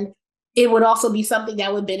 And it would also be something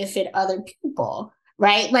that would benefit other people,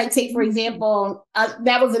 right? Like, take, for example,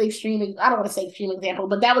 that was an extreme, I don't want to say extreme example,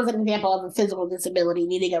 but that was an example of a physical disability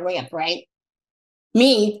needing a ramp, right?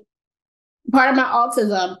 Me, part of my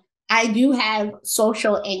autism, I do have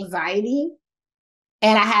social anxiety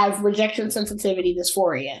and I have rejection sensitivity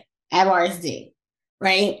dysphoria. I have RSD,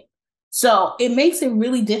 right? So it makes it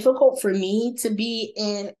really difficult for me to be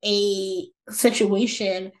in a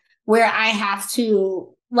situation where I have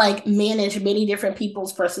to like manage many different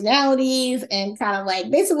people's personalities and kind of like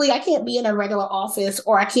basically I can't be in a regular office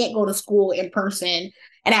or I can't go to school in person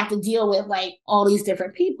and have to deal with like all these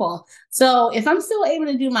different people. So if I'm still able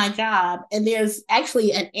to do my job and there's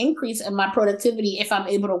actually an increase in my productivity if I'm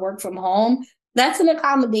able to work from home, that's an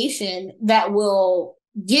accommodation that will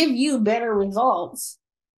give you better results.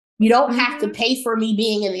 You don't have to Mm-hmm. pay for me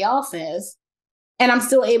being in the office and I'm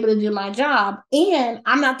still able to do my job. And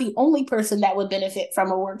I'm not the only person that would benefit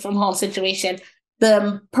from a work from home situation.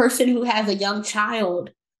 The person who has a young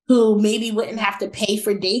child who maybe wouldn't have to pay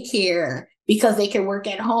for daycare because they can work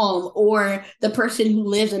at home, or the person who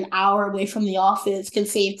lives an hour away from the office can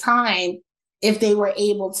save time if they were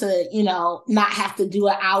able to, not have to do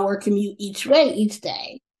an hour commute each way each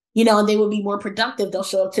day. They would be more productive. They'll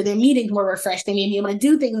show up to their meetings more refreshed. They may be able to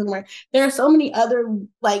do things more. There are so many other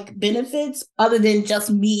like benefits other than just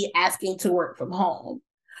me asking to work from home.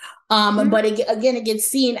 But again, it gets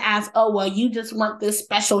seen as, oh, well, you just want this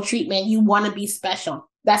special treatment. You want to be special.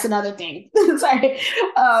 That's another thing. Sorry.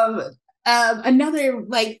 Another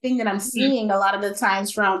like thing that I'm seeing a lot of the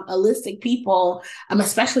times from holistic people,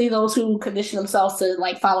 especially those who condition themselves to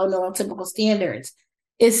like follow neurotypical standards,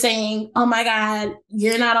 is saying, oh my God,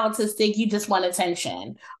 you're not autistic, you just want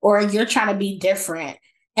attention, or you're trying to be different.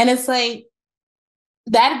 And it's like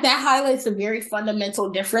that highlights a very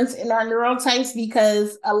fundamental difference in our neurotypes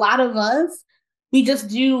because a lot of us we just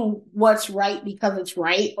do what's right because it's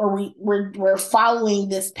right, or we're following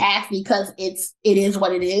this path because it is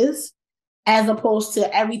what it is, as opposed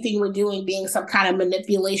to everything we're doing being some kind of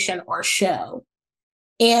manipulation or show.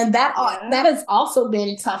 And Yeah. that has also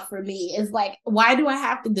been tough for me. Is like, why do I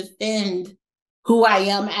have to defend who I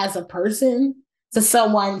am as a person to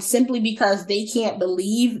someone simply because they can't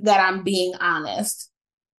believe that I'm being honest?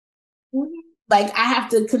 Mhm. Like, I have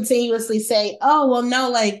to continuously say, oh, well, no,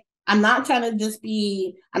 like, I'm not just trying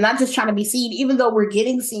to be seen, even though we're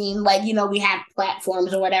getting seen, like, we have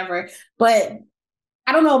platforms or whatever. But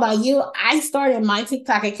I don't know about you. I started my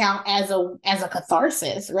TikTok account as a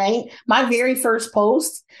catharsis, right? My very first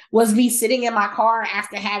post was me sitting in my car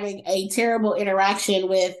after having a terrible interaction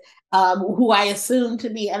with who I assumed to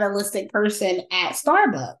be an illicit person at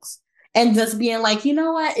Starbucks. And just being like, you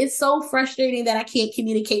know what? It's so frustrating that I can't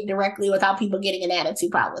communicate directly without people getting an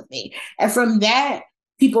attitude problem with me. And from that,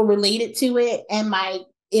 people related to it, and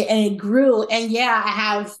it grew. And yeah, I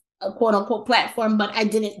have a quote unquote platform, but I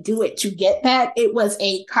didn't do it to get that. It was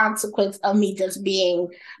a consequence of me just being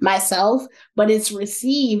myself, but it's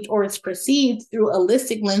received or it's perceived through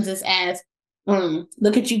holistic lenses as,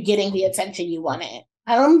 look at you getting the attention you wanted.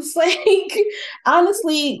 I'm just like,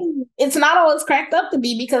 honestly, it's not all it's cracked up to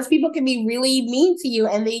be, because people can be really mean to you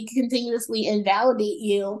and they continuously invalidate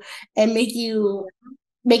you and make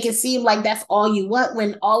it seem like that's all you want,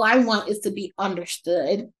 when all I want is to be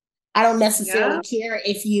understood. I don't Yeah. necessarily care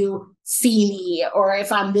if you see me or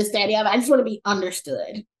if I'm this, that, the other. I just want to be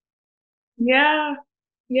understood. Yeah.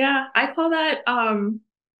 Yeah. I call that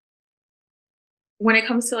when it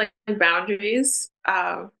comes to like boundaries,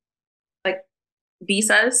 like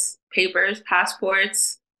visas, papers,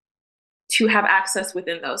 passports, to have access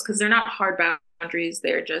within those, because they're not hard boundaries,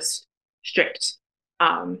 they're just strict.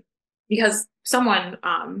 Um, because someone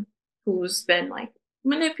who's been like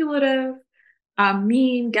manipulative,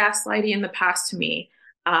 mean, gaslighty in the past to me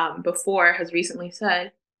before has recently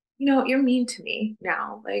said, you're mean to me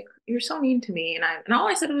now. Like, you're so mean to me. And all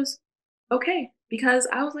I said was, okay, because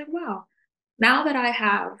I was like, wow, now that I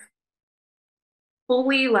have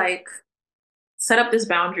fully like set up this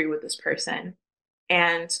boundary with this person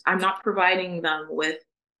and I'm not providing them with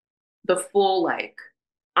the full, like,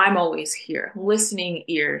 I'm always here, listening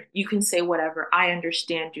ear. You can say whatever. I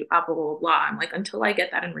understand you, blah, blah, blah, blah. I'm like, until I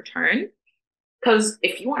get that in return. Because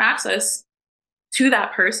if you want access to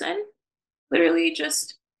that person, literally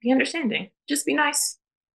just be understanding. Just be nice.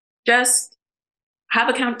 Just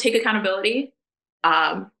take accountability,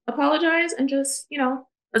 apologize, and just,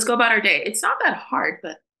 let's go about our day. It's not that hard,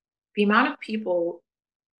 but the amount of people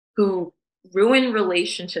who ruin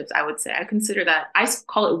relationships, I would say, I consider that, I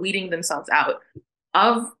call it weeding themselves out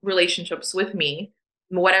of relationships with me,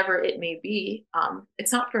 whatever it may be.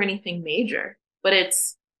 It's not for anything major, but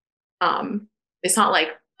um, it's not like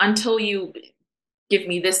until you give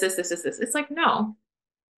me this, this, this, this, this. It's like, no,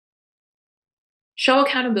 show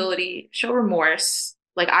accountability, show remorse.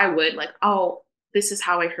 Like I would, like, oh, this is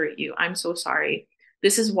how I hurt you. I'm so sorry.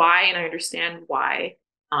 This is why, and I understand why.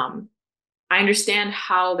 Um, I understand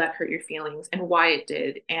how that hurt your feelings and why it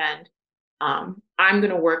did. And I'm going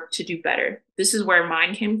to work to do better. This is where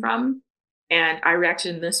mine came from. And I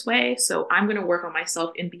reacted in this way. So I'm going to work on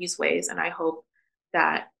myself in these ways. And I hope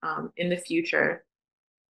that in the future,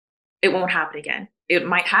 it won't happen again. It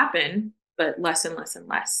might happen, but less and less and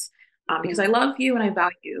less. Because I love you and I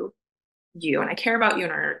value you and I care about you.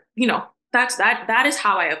 And that is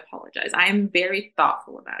how I apologize. I am very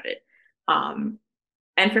thoughtful about it. Um,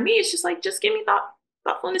 and for me, it's just like, just give me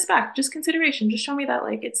thoughtfulness back, just consideration, just show me that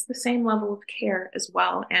like it's the same level of care as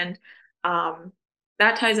well. And um,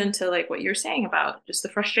 that ties into like what you're saying about just the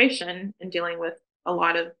frustration in dealing with a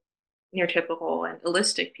lot of neurotypical and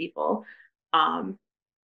holistic people, um,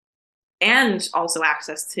 and also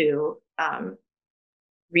access to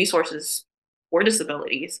resources for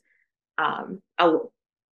disabilities. Um,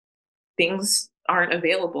 Things aren't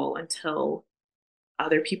available until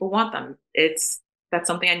other people want them. That's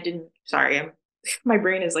something I didn't, sorry, my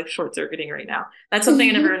brain is like short circuiting right now. That's something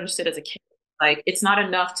I never understood as a kid. Like, it's not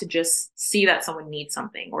enough to just see that someone needs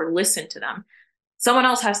something or listen to them. Someone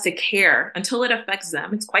else has to care until it affects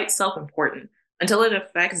them. It's quite self-important. Until it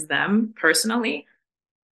affects them personally,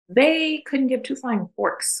 they couldn't give two flying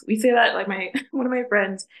forks. We say that, like, my one of my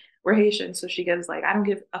friends were Haitian, so she gives like, I don't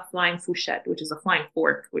give a flying fourchette, which is a flying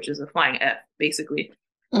fork, which is a flying F, basically.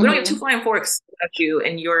 We don't give two Mm-hmm. flying forks about you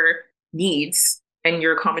and your needs and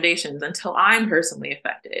your accommodations until I'm personally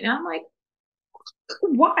affected. And I'm like,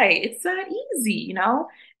 why? It's that easy.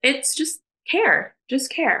 It's just care.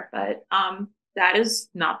 But that is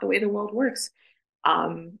not the way the world works.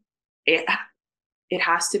 Um, it, it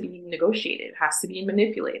has to be negotiated, it has to be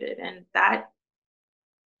manipulated. And that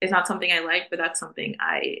is not something I like, but that's something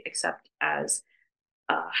I accept as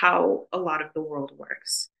how a lot of the world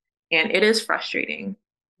works. And it is frustrating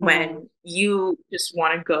Mm. when you just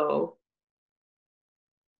want to go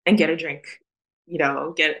and get a drink,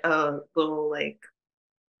 get a little like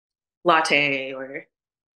latte or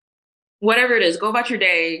whatever it is, go about your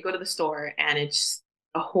day, go to the store, and it's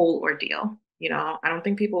a whole ordeal. I don't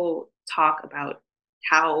think people talk about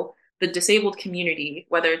how the disabled community,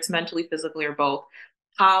 whether it's mentally, physically, or both,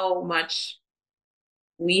 how much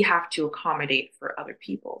we have to accommodate for other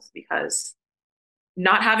people's because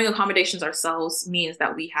not having accommodations ourselves means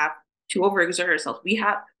that we have to overexert ourselves.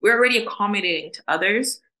 We're already accommodating to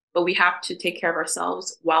others, but we have to take care of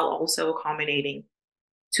ourselves while also accommodating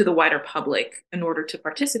to the wider public in order to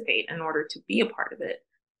participate, in order to be a part of it.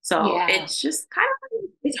 So Yeah. it's just kind of,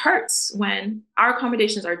 it hurts when our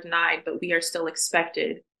accommodations are denied, but we are still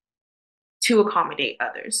expected to accommodate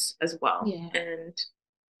others as well. Yeah. And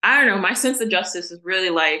I don't know, my sense of justice is really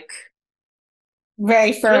like,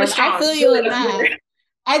 Very it's really firm. I strong. feel It's you really in up that. there.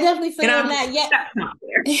 I definitely feel And you in I'm that. Yet that's not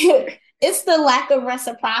there. it's the lack of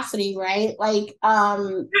reciprocity, right? Like,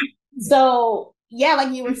 so yeah,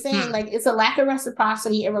 like you were saying, Mhm. like it's a lack of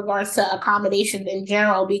reciprocity in regards to accommodations in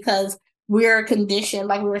general because we're conditioned,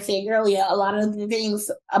 like we were saying earlier, a lot of the things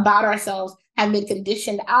about ourselves have been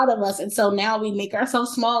conditioned out of us. And so now we make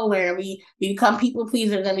ourselves smaller, we become people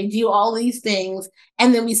pleasers and we do all these things,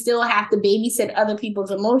 and then we still have to babysit other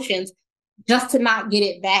people's emotions just to not get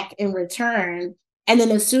it back in return. And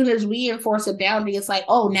then as soon as we enforce a boundary, it's like,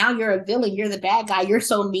 oh, now you're a villain. You're the bad guy. You're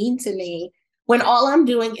so mean to me. When all I'm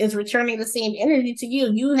doing is returning the same energy to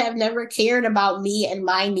you. You have never cared about me and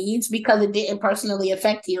my needs because it didn't personally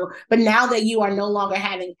affect you. But now that you are no longer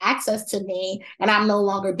having access to me and I'm no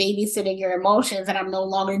longer babysitting your emotions and I'm no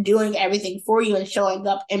longer doing everything for you and showing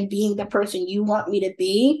up and being the person you want me to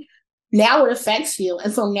be, now it affects you.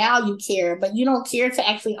 And so now you care, but you don't care to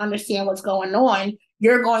actually understand what's going on.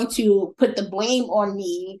 You're going to put the blame on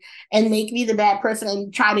me and make me the bad person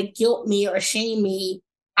and try to guilt me or shame me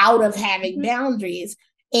out of having Mhm. boundaries.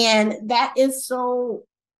 And that is so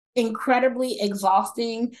incredibly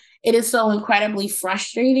exhausting. It is so incredibly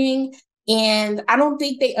frustrating. And I don't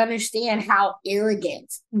think they understand how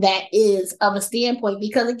arrogant that is of a standpoint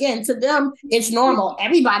because, again, to them, it's normal.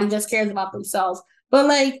 Everybody just cares about themselves. But,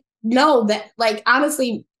 like, no, that, like,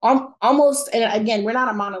 honestly, almost, and again, we're not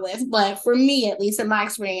a monolith, but for me, at least in my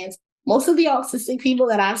experience, most of the autistic people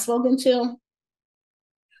that I've spoken to,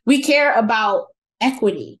 we care about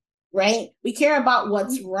equity, right? We care about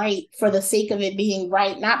what's right for the sake of it being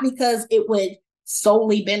right, not because it would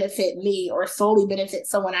solely benefit me or solely benefit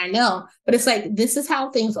someone I know. But it's like, this is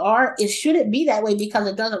how things are. It shouldn't be that way because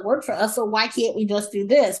it doesn't work for us. So why can't we just do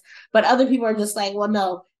this? But other people are just like, well,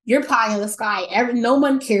 no, you're pie in the sky. No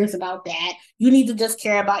one cares about that. You need to just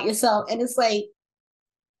care about yourself. And it's like,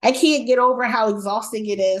 I can't get over how exhausting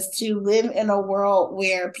it is to live in a world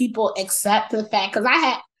where people accept the fact because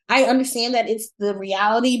I understand that it's the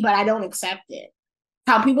reality, but I don't accept it.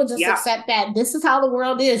 How people just Yeah. accept that this is how the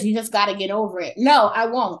world is. You just got to get over it. No, I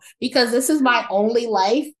won't because this is my only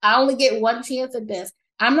life. I only get one chance at this.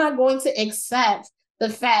 I'm not going to accept the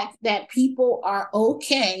fact that people are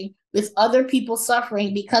okay with other people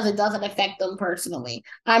suffering because it doesn't affect them personally.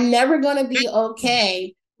 I'm never going to be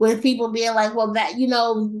okay with people being like, well, that,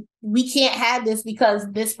 we can't have this because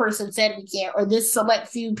this person said we can't, or this select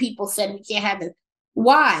few people said we can't have this.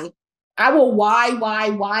 Why? I will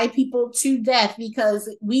why people to death because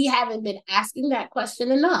we haven't been asking that question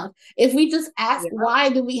enough. If we just ask Yeah. why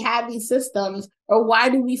do we have these systems or why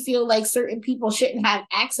do we feel like certain people shouldn't have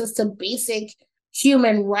access to basic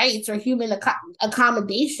human rights or human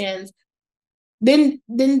accommodations, then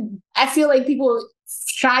I feel like people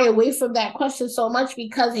shy away from that question so much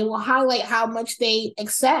because it will highlight how much they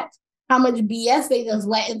accept, how much BS they just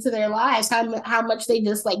let into their lives, how much they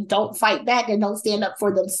just like don't fight back and don't stand up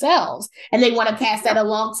for themselves, and they want to pass that Yep.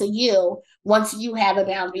 along to you once you have a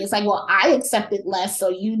boundary. It's like, well, I accepted less, so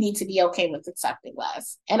you need to be okay with accepting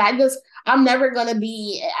less. And I'm never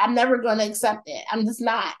gonna accept it. I'm just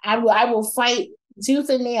not. I will fight tooth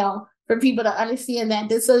and nail for people to understand that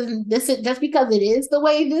this is just because it is the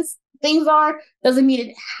way this things are doesn't mean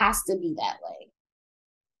it has to be that way.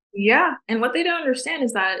 Yeah. And what they don't understand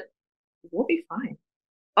is that we'll be fine.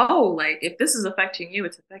 Oh, like if this is affecting you,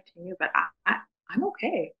 it's affecting you, but I'm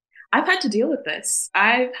okay. I've had to deal with this.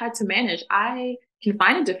 I've had to manage. I can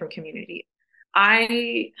find a different community.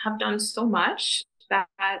 I have done so much that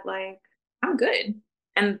like I'm good.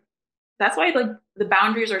 And that's why like the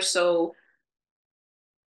boundaries are so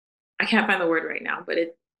I can't find the word right now, but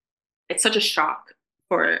it's such a shock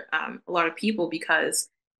for a lot of people because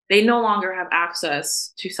they no longer have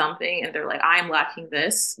access to something and they're like, I'm lacking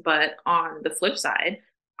this. But on the flip side,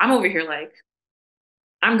 I'm over here like,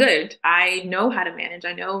 I'm good. I know how to manage.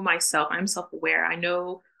 I know myself. I'm self-aware. I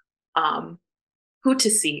know um, who to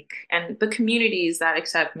seek and the communities that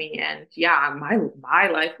accept me. And yeah, my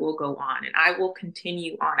life will go on, and I will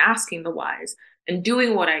continue on asking the whys and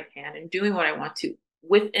doing what I can and doing what I want to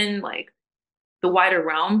within like the wider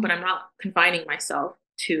realm. But I'm not confining myself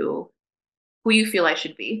to who you feel I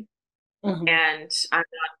should be, Mm-hmm. and I'm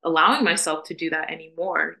not allowing myself to do that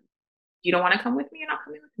anymore. You don't want to come with me, you're not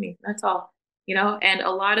coming with me. That's all, you know. And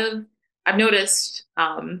I've noticed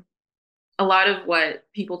a lot of what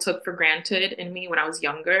people took for granted in me when I was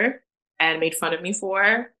younger and made fun of me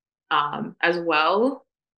for, as well.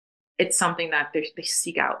 It's something that they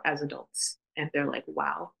seek out as adults, and they're like,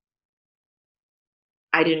 "Wow,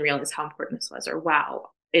 I didn't realize how important this was," or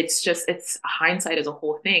 "Wow, it's hindsight is a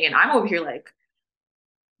whole thing." And I'm over here like,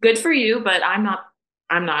 "Good for you," but I'm not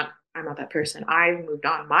that person. I've moved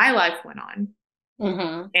on. My life went on,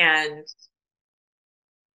 Mm-hmm. and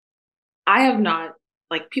I have not,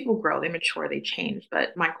 like, people grow, they mature, they change,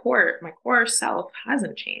 but my core self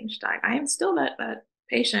hasn't changed. I am still that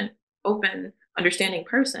patient, open, understanding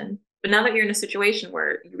person. But now that you're in a situation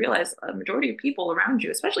where you realize a majority of people around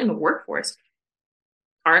you, especially in the workforce,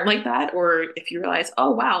 aren't like that, or if you realize,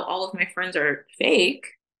 oh wow, all of my friends are fake,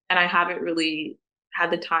 and I haven't really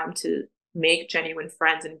had the time to make genuine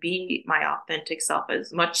friends and be my authentic self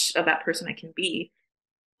as much of that person I can be,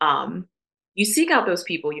 um, you seek out those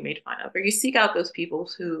people you made fun of, or you seek out those people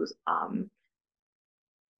whose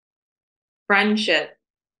friendship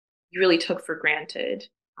you really took for granted.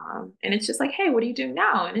 And it's just like, hey, what are you doing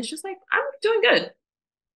now? And it's just like, I'm doing good.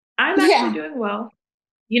 I'm actually Yeah. doing well.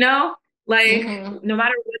 You know, like Mm-hmm. no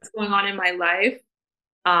matter what's going on in my life,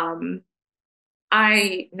 um,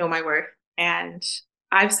 I know my worth and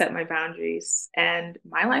I've set my boundaries and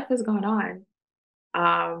my life has gone on.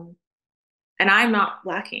 Um, and I'm not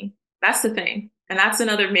lacking. That's the thing. And that's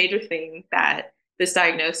another major thing that this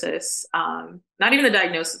diagnosis, not even the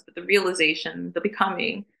diagnosis, but the realization, the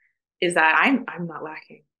becoming, is that I'm not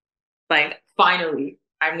lacking. Like finally,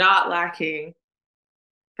 I'm not lacking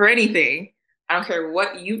for anything. I don't care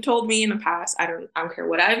what you told me in the past. I don't care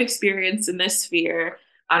what I've experienced in this sphere.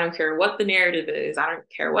 I don't care what the narrative is. I don't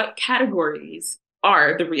care what categories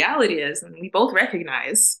are. The reality is, and we both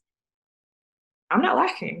recognize, I'm not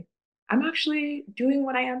lacking. I'm actually doing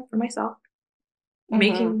what I am for myself, Mm-hmm.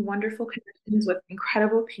 making wonderful connections with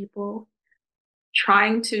incredible people,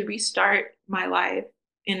 trying to restart my life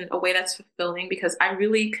in a way that's fulfilling because I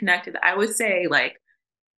really connected. I would say, like,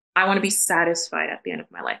 I want to be satisfied at the end of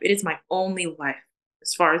my life. It is my only life.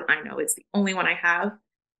 As far as I know, it's the only one I have.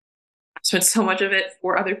 I've spent so much of it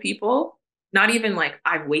for other people. Not even like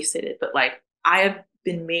I've wasted it, but like I have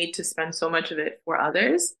been made to spend so much of it for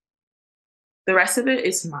others. The rest of it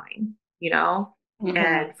is mine, you know, Mm-hmm.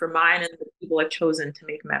 and for mine and the people I've chosen to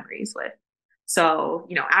make memories with. So,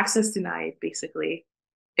 you know, access denied, basically.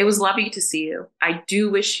 It was lovely to see you. I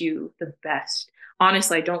do wish you the best.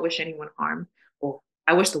 Honestly, I don't wish anyone harm. Well,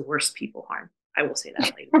 I wish the worst people harm. I will say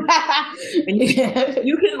that lightly. And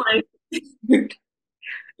you can like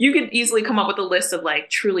you could easily come up with a list of like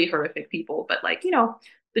truly horrific people, but like, you know,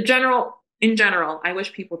 in general, I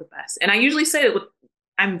wish people the best. And I usually say it with,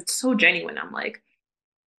 I'm so genuine. I'm like,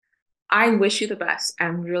 I wish you the best.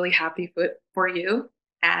 I'm really happy for you.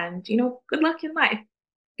 And, you know, good luck in life.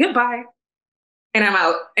 Goodbye. And I'm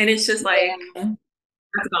out. And it's just like, Yeah.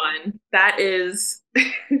 that's gone. That is,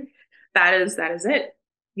 that is it.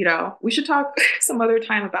 You know, we should talk some other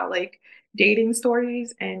time about like dating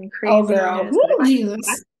stories and Oh, girl. craziness. But if Ooh, I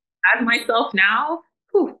Jesus. had myself now,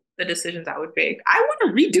 whew, the decisions I would make, I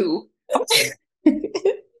want to redo.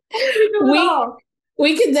 Redo it we all.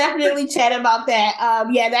 we could definitely chat about that.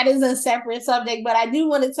 Yeah, that is a separate subject, but I do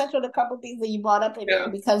want to touch on a couple things that you brought up in there Yeah.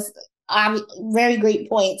 because very great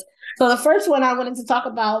points. So the first one I wanted to talk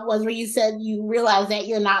about was where you said you realize that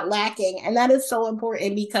you're not lacking, and that is so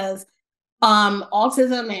important because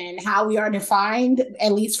autism and how we are defined,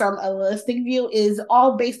 at least from a holistic view, is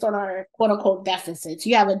all based on our quote unquote deficits.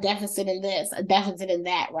 You have a deficit in this, a deficit in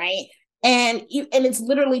that, right? And it's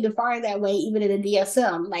literally defined that way even in the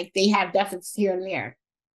DSM. Like they have deficits here and there.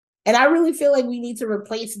 And I really feel like we need to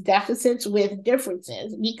replace deficits with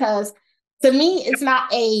differences because to me, it's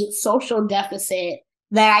not a social deficit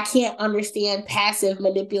that I can't understand passive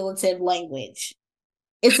manipulative language.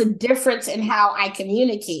 It's a difference in how I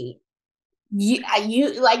communicate. you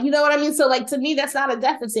know what I mean? So like to me, that's not a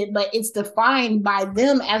deficit, but it's defined by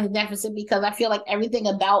them as a deficit because I feel like everything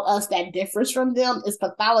about us that differs from them is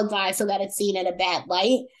pathologized so that it's seen in a bad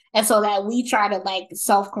light. And so that we try to like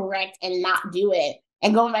self-correct and not do it.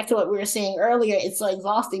 And going back to what we were saying earlier, it's so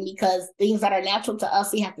exhausting because things that are natural to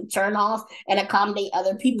us, we have to turn off and accommodate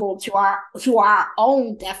other people to our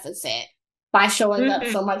own deficit by showing up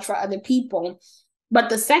Mm-hmm. so much for other people. But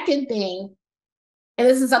the second thing, and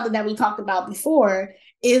this is something that we talked about before,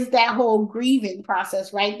 is that whole grieving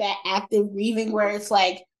process, right? That active grieving where it's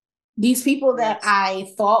like these people that Yes.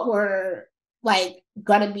 I thought were like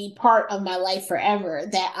gonna be part of my life forever,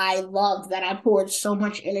 that I loved, that I poured so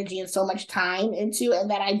much energy and so much time into, and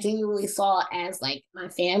that I genuinely saw as like my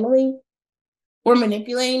family, were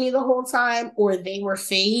manipulating me the whole time, or they were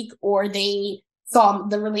fake, or they saw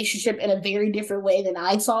the relationship in a very different way than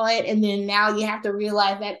I saw it. And then now you have to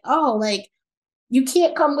realize that, oh, like you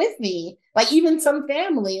can't come with me. Like even some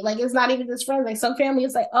family, like it's not even just friends. Like some family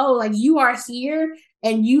is like, oh, like you are here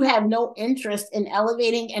and you have no interest in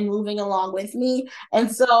elevating and moving along with me.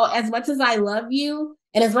 And so as much as I love you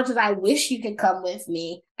and as much as I wish you could come with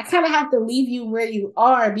me, I kind of have to leave you where you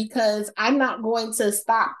are because I'm not going to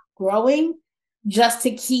stop growing just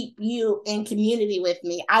to keep you in community with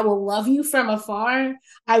me. I will love you from afar.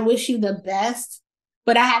 I wish you the best,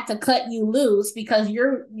 but I have to cut you loose because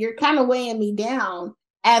you're kind of weighing me down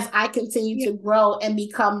as I continue Yeah. to grow and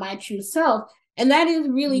become my true self. And that is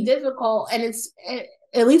really Mhm. difficult. And it's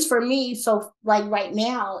at least for me, so like right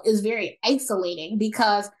now, is very isolating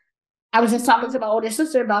because I was just talking Mhm. to my older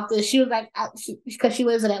sister about this. She was like, because she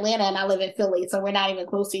lives in Atlanta and I live in Philly, so we're not even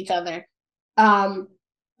close to each other. Um,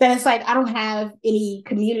 that it's like I don't have any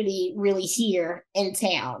community really here in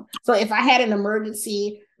town. So if I had an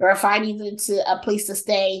emergency or if I needed to a place to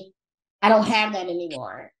stay, I don't have that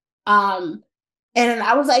anymore. Um, and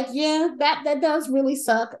I was like, yeah, that does really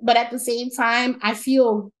suck. But at the same time, I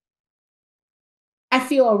feel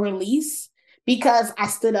a release because I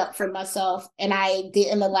stood up for myself and I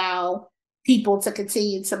didn't allow people to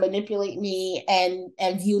continue to manipulate me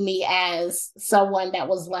and view me as someone that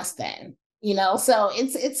was less than, you know. So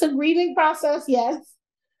it's a grieving process, yes,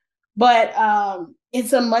 but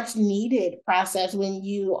it's a much needed process when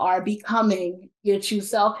you are becoming your true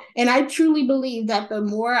self. And I truly believe that the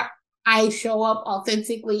more I show up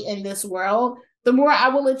authentically in this world, the more I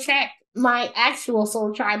will attract my actual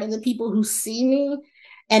soul tribe and the people who see me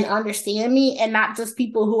and understand me, and not just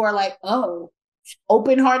people who are like, oh,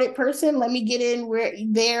 open-hearted person, let me get in where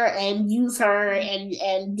there and use her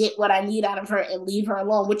and get what I need out of her and leave her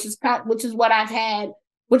alone, which is what I've had,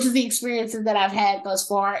 which is the experiences that I've had thus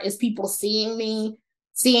far, is people seeing me,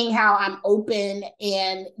 seeing how I'm open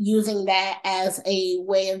and using that as a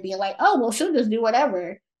way of being like, oh, well, she'll just do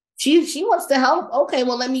whatever. She wants to help. Okay,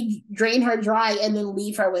 well, let me drain her dry and then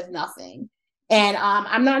leave her with nothing. And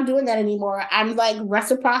I'm not doing that anymore. I'm like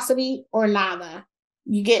reciprocity or nada.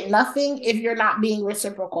 You get nothing if you're not being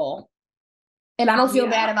reciprocal. And I don't feel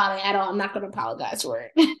Yeah. bad about it at all. I'm not going to apologize for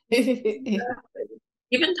it.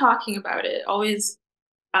 Even talking about it always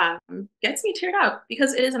gets me teared up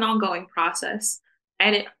because it is an ongoing process.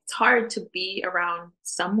 And it's hard to be around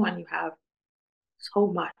someone you have so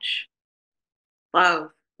much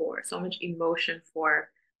love for, so much emotion for,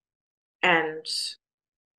 and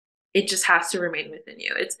it just has to remain within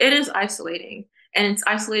you. It is isolating, and it's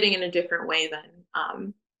isolating in a different way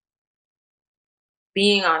than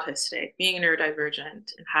being autistic, being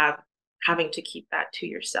neurodivergent, and having to keep that to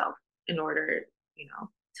yourself in order,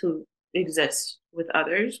 to exist with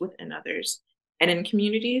others, within others, and in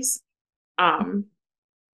communities. Um,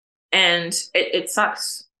 and it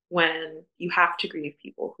sucks when you have to grieve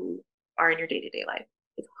people who are in your day-to-day life.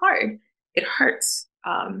 It's hard. It hurts.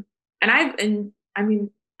 And I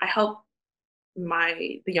mean, I help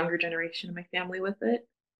the younger generation of my family with it.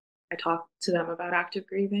 I talk to them about active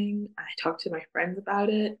grieving. I talk to my friends about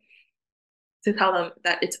it to tell them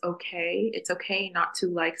that it's okay. It's okay not to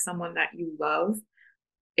like someone that you love.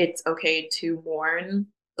 It's okay to mourn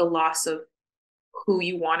the loss of who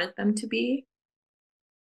you wanted them to be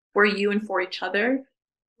for you and for each other,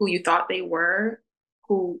 who you thought they were,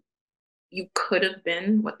 who you could have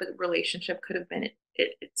been, what the relationship could have been.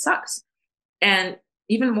 It sucks. And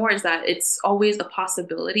even more is that it's always a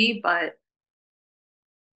possibility, but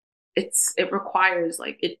it requires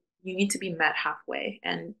like it you need to be met halfway,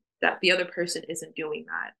 and that the other person isn't doing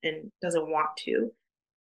that and doesn't want to,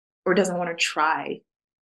 or doesn't want to try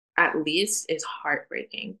at least, is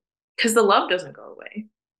heartbreaking because the love doesn't go away.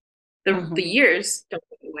 The Mhm. years don't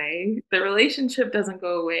go away. The relationship doesn't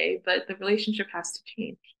go away, but the relationship has to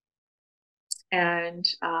change. And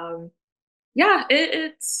yeah,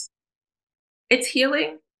 it's it's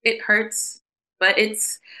healing. It hurts, but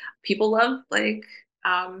it's people love like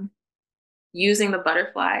um using the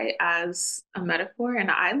butterfly as a metaphor, and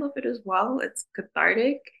I love it as well. It's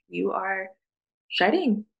cathartic. You are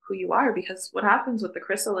shedding who you are because what happens with the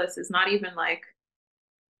chrysalis is not even like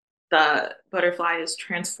the butterfly is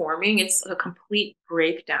transforming, it's a complete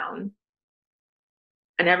breakdown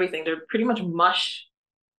and everything. They're pretty much mush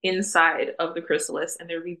inside of the chrysalis and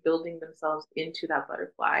they're rebuilding themselves into that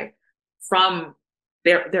butterfly from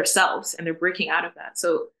their selves and they're breaking out of that.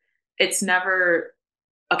 So it's never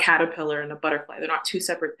a caterpillar and a butterfly. They're not two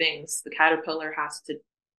separate things. The caterpillar has to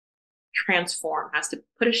transform, has to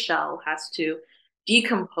put a shell, has to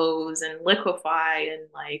decompose and liquefy and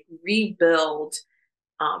like rebuild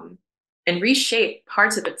um, and reshape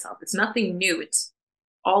parts of itself. It's nothing new. It's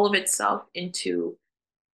all of itself into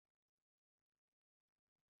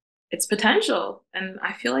its potential. And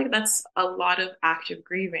I feel like that's a lot of active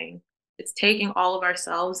grieving. It's taking all of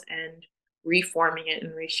ourselves and reforming it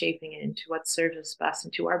and reshaping it into what serves us best,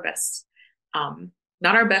 into our best,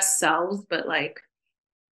 not our best selves, but like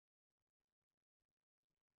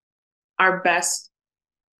our best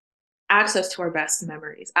access to our best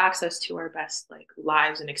memories, access to our best like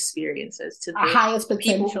lives and experiences, to Our the highest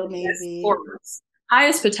people who potential, best maybe. for us.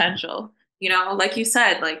 Highest potential. You know, like you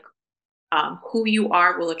said, like who you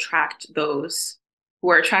are will attract those who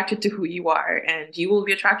are attracted to who you are, and you will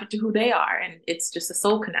be attracted to who they are. And it's just a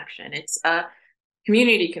soul connection. It's a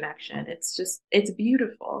community connection. It's just, it's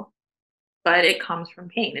beautiful, but it comes from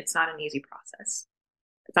pain. It's not an easy process.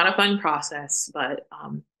 It's not a fun process, but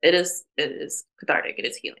it is cathartic. It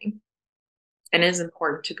is healing, and it is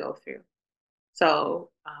important to go through. So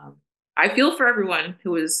I feel for everyone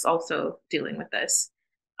who is also dealing with this.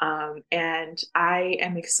 And I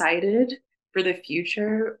am excited for the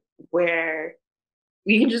future where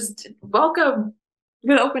we can just welcome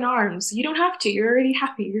with open arms. You don't have to. You're already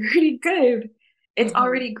happy. You're already good. It's Mhm.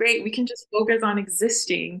 already great. We can just focus on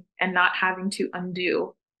existing and not having to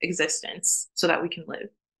undo existence so that we can live.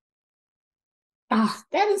 Ah,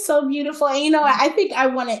 that is so beautiful. And you know what? I think I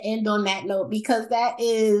want to end on that note because that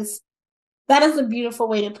is a beautiful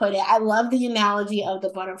way to put it. I love the analogy of the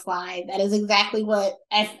butterfly. That is exactly what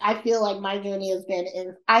I feel like my journey has been.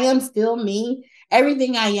 Is I am still me.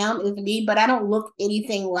 Everything I am is me, but I don't look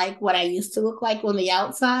anything like what I used to look like on the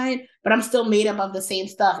outside. But I'm still made up of the same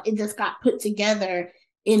stuff. It just got put together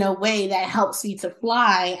in a way that helps me to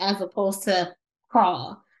fly as opposed to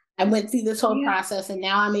crawl. I went through this whole Yeah. process and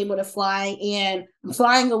now I'm able to fly and I'm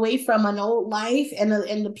flying away from an old life and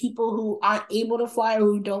the people who aren't able to fly or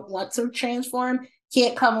who don't want to transform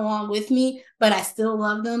can't come along with me, but I still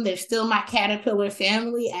love them. They're still my caterpillar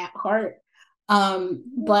family at heart.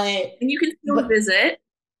 But And you can still but visit,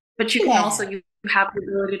 but you can also, yeah, you have the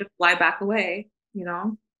ability to fly back away, you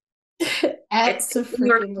know? It's in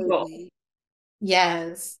your control. absolutely.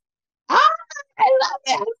 Yes. Ah, I love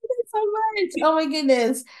it. I love it so much. Oh my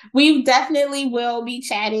goodness. We definitely will be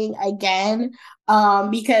chatting again.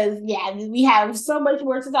 Because yeah, we have so much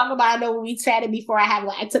more to talk about. I know when we chatted before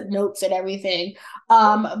I took notes and everything.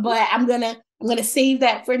 But I'm gonna save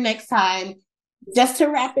that for next time. Just to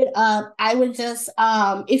wrap it up, I would just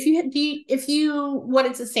if you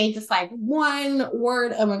wanted to say just like one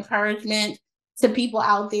word of encouragement to people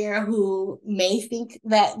out there who may think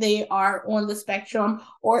that they are on the spectrum,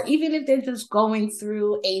 or even if they're just going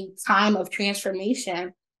through a time of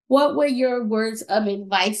transformation, what would your words of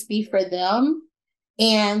advice be for them?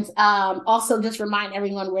 And also just remind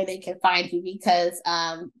everyone where they can find you because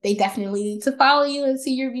they definitely need to follow you and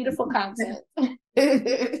see your beautiful content.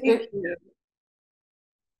 Thank you.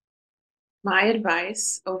 My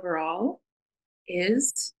advice overall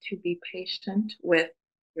is to be patient with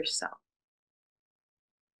yourself.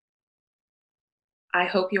 I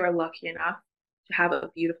hope you are lucky enough to have a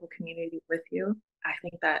beautiful community with you. I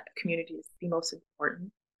think that community is the most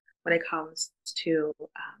important when it comes to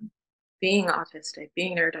being autistic,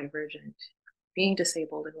 being neurodivergent, being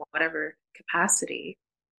disabled in whatever capacity.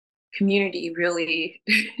 Community really,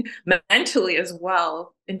 mentally as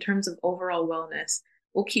well, in terms of overall wellness,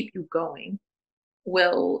 will keep you going,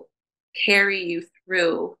 will carry you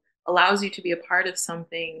through, allows you to be a part of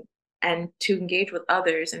something and to engage with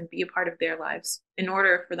others and be a part of their lives in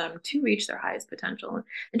order for them to reach their highest potential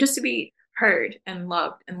and just to be heard and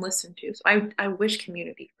loved and listened to. So I wish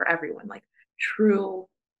community for everyone, like true,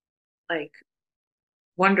 like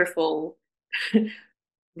wonderful,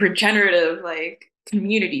 regenerative, like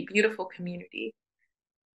community, beautiful community.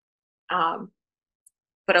 Um,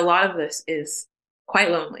 but a lot of this is quite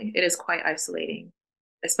lonely. It is quite isolating,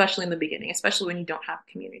 especially in the beginning, especially when you don't have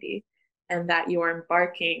community and that you're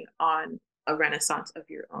embarking on a renaissance of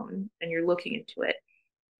your own and you're looking into it.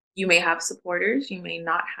 You may have supporters, you may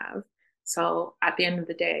not have. So at the end of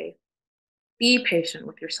the day, be patient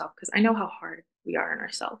with yourself because I know how hard we are on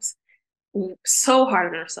ourselves. So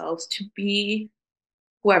hard on ourselves to be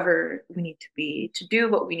whoever we need to be, to do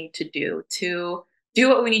what we need to do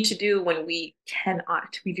what we need to do when we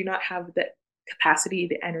cannot. We do not have the capacity,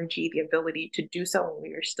 the energy, the ability to do so when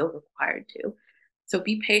we are still required to. So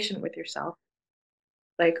be patient with yourself.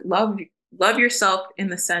 Like love yourself in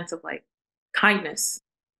the sense of like kindness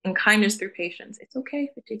and kindness through patience. It's okay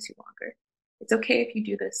if it takes you longer. It's okay if you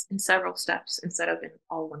do this in several steps instead of in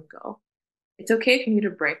all one go. It's okay if you need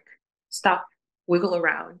a break. Stop, wiggle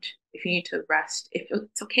around. If you need to rest, if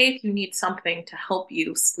it's okay if you need something to help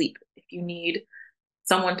you sleep, if you need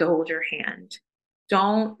someone to hold your hand.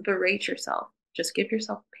 Don't berate yourself. Just give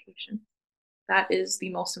yourself patience. That is the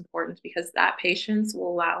most important because that patience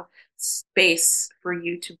will allow space for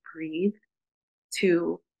you to breathe,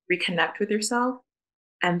 to reconnect with yourself,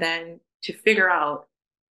 and then to figure out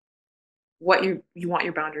what you want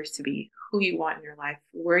your boundaries to be, who you want in your life,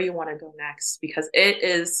 where you want to go next. Because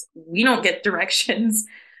we don't get directions.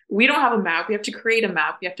 We don't have a map. We have to create a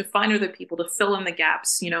map. We have to find other people to fill in the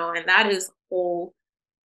gaps, and that is a whole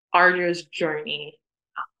arduous journey.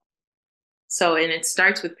 So, and it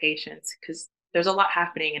starts with patience because there's a lot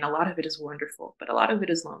happening and a lot of it is wonderful, but a lot of it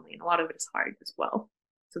is lonely and a lot of it is hard as well.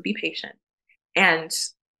 So be patient. And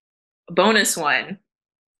bonus one,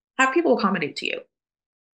 have people accommodate to you.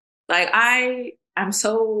 Like I am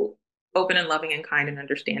so open and loving and kind and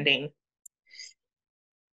understanding,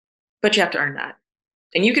 but you have to earn that.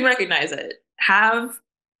 And you can recognize it. Have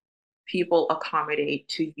people accommodate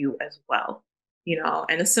to you as well.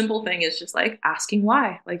 And a simple thing is just like asking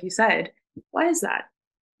why, like you said, why is that?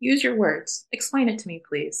 Use your words. Explain it to me,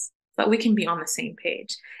 please, so that we can be on the same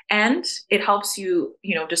page. And it helps you,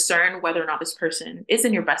 discern whether or not this person is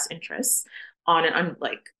in your best interests on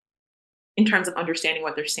like in terms of understanding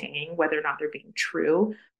what they're saying, whether or not they're being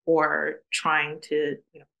true or trying to,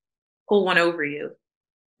 pull one over you.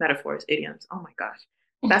 Metaphors, idioms. Oh my gosh.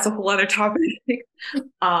 That's a whole other topic.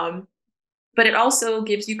 um, but it also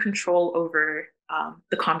gives you control over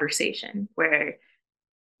the conversation where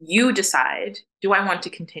you decide, do I want to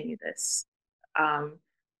continue this? Um,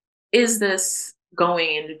 is this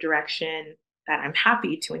going in the direction that I'm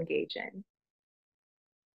happy to engage in?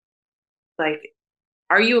 Like,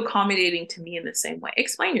 are you accommodating to me in the same way?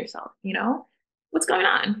 Explain yourself, what's going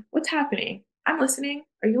on? What's happening? I'm listening.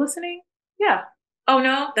 Are you listening? Yeah. Oh,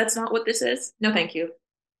 no, that's not what this is. No, thank you.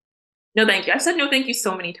 No, thank you. I've said no, thank you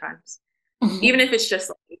so many times. Even if it's just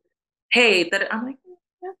like, hey, that I'm like,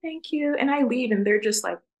 no, thank you. And I leave and they're just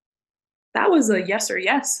like, that was a yes or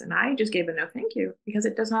yes. And I just gave a no, thank you, because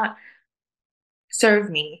it does not serve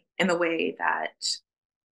me in the way that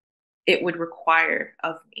it would require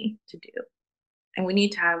of me to do. And we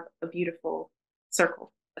need to have a beautiful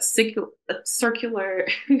circle, a circular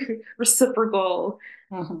reciprocal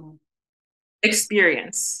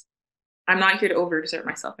experience. I'm not here to overexert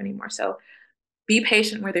myself anymore. So be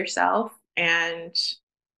patient with yourself and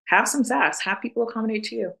have some sass. Have people accommodate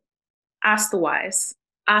to you. Ask the whys.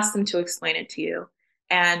 Ask them to explain it to you.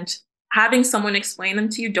 And having someone explain them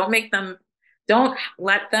to you, don't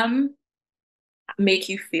let them make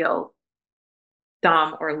you feel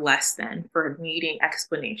dumb or less than for needing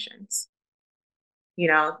explanations. You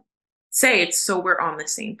know, say it's so we're on the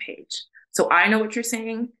same page. So I know what you're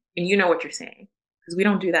saying and you know what you're saying. Because we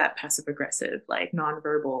don't do that passive aggressive, like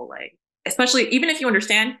nonverbal, like, especially even if you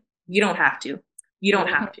understand, you don't have to. You don't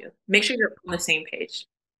have to. Make sure you're on the same page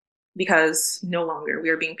because no longer we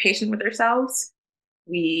are being patient with ourselves.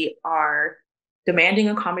 We are demanding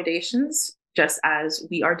accommodations just as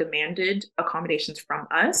we are demanded accommodations from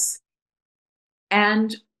us.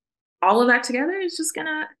 And all of that together is just going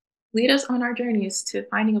to lead us on our journeys to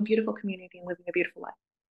finding a beautiful community and living a beautiful life.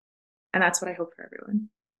 And that's what I hope for everyone.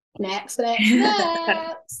 Snaps.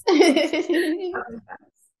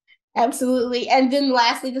 Absolutely. And then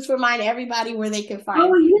lastly, just remind everybody where they can find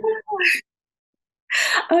you.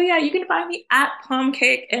 Oh yeah, you can find me at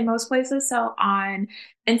Plomcake in most places. So on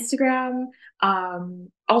Instagram,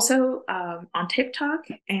 also on TikTok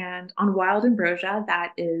and on Wild Ambrosia.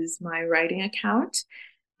 That is my writing account.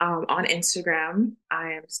 On Instagram,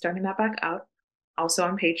 I am starting that back up. Also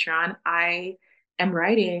on Patreon, I am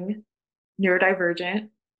writing neurodivergent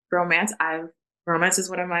romance. Romance is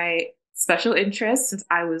one of my special interests since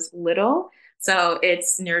I was little. So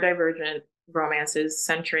it's neurodivergent romances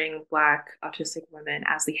centering Black autistic women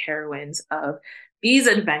as the heroines of these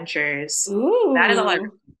adventures. Ooh. That is a lot,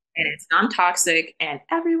 and it's non-toxic, and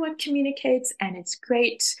everyone communicates, and it's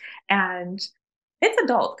great. And it's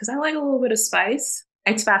adult because I like a little bit of spice.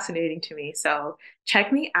 It's fascinating to me. So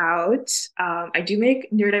check me out. I do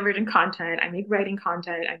make neurodivergent content. I make writing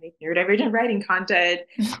content. I make neurodivergent writing content.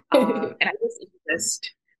 And I just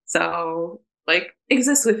exist. So like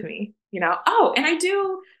exist with me, you know? Oh, and I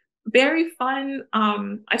do very fun.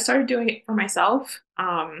 I started doing it for myself.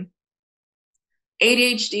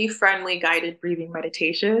 ADHD friendly guided breathing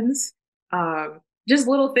meditations. Just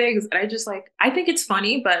little things. And I just like, I think it's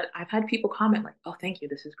funny, but I've had people comment like, oh, thank you.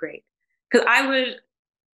 This is great. Because I would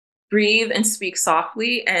breathe and speak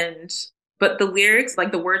softly but the lyrics,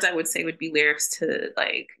 like the words I would say would be lyrics to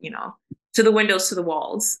like, to the windows, to the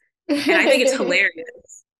walls. And I think it's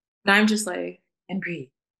hilarious. And I'm just like, and breathe,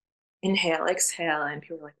 inhale, exhale. And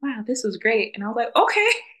people are like, wow, this was great. And I was like,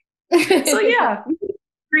 okay. So yeah,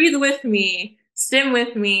 breathe with me, stim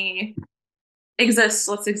with me, exist.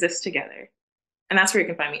 Let's exist together. And that's where you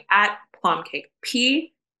can find me at Plomcake,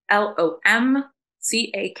 Plomcake.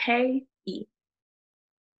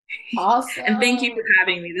 Awesome. And thank you for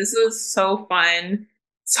having me. This was so fun.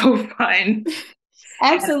 So fun.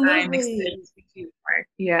 Absolutely. And I'm excited to speak to you more.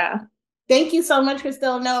 Yeah. Thank you so much,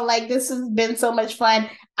 Christele. No, like this has been so much fun.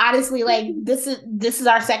 Honestly, like this is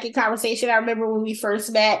our second conversation. I remember when we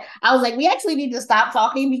first met, I was like, we actually need to stop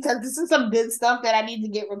talking because this is some good stuff that I need to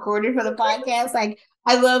get recorded for the podcast. Like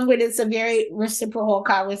I love when it's a very reciprocal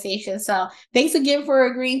conversation. So thanks again for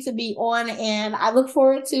agreeing to be on, and I look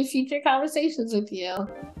forward to future conversations with you.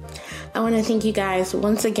 I want to thank you guys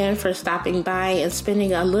once again for stopping by and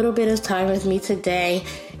spending a little bit of time with me today.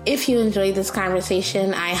 If you enjoyed this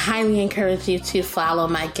conversation, I highly encourage you to follow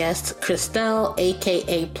my guest, Christele,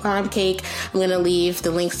 aka Plomcake. I'm going to leave the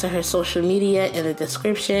links to her social media in the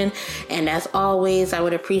description. And as always, I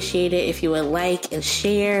would appreciate it if you would like and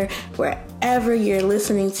share wherever you're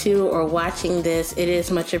listening to or watching this. It is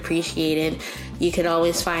much appreciated. You can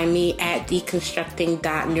always find me at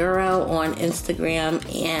deconstructing.neuro on Instagram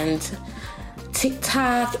and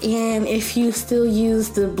TikTok, and if you still use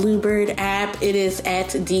the Bluebird app, it is at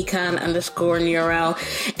decon_neuro,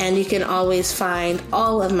 and you can always find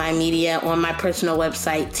all of my media on my personal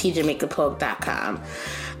website, tjamaicapogue.com.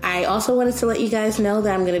 I also wanted to let you guys know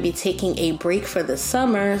that I'm going to be taking a break for the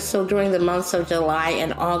summer. So during the months of July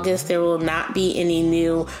and August, there will not be any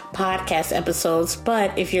new podcast episodes.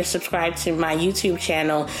 But if you're subscribed to my YouTube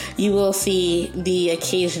channel, you will see the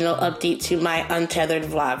occasional update to my Untethered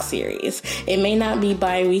vlog series. It may not be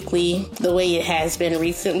bi-weekly the way it has been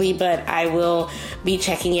recently, but I will be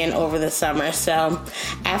checking in over the summer. So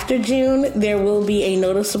after June, there will be a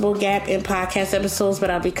noticeable gap in podcast episodes, but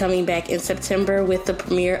I'll be coming back in September with the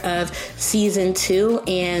premiere of season 2,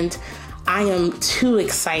 and I am too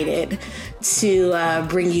excited to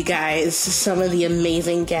bring you guys some of the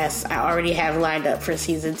amazing guests I already have lined up for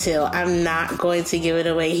season 2. I'm not going to give it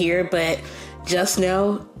away here, but just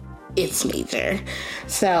know it's major.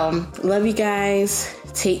 So love you guys.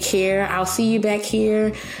 Take care. I'll see you back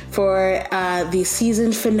here for the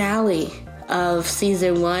season finale of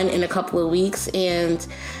season 1 in a couple of weeks. And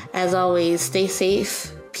as always, stay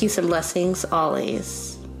safe. Peace and blessings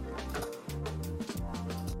always.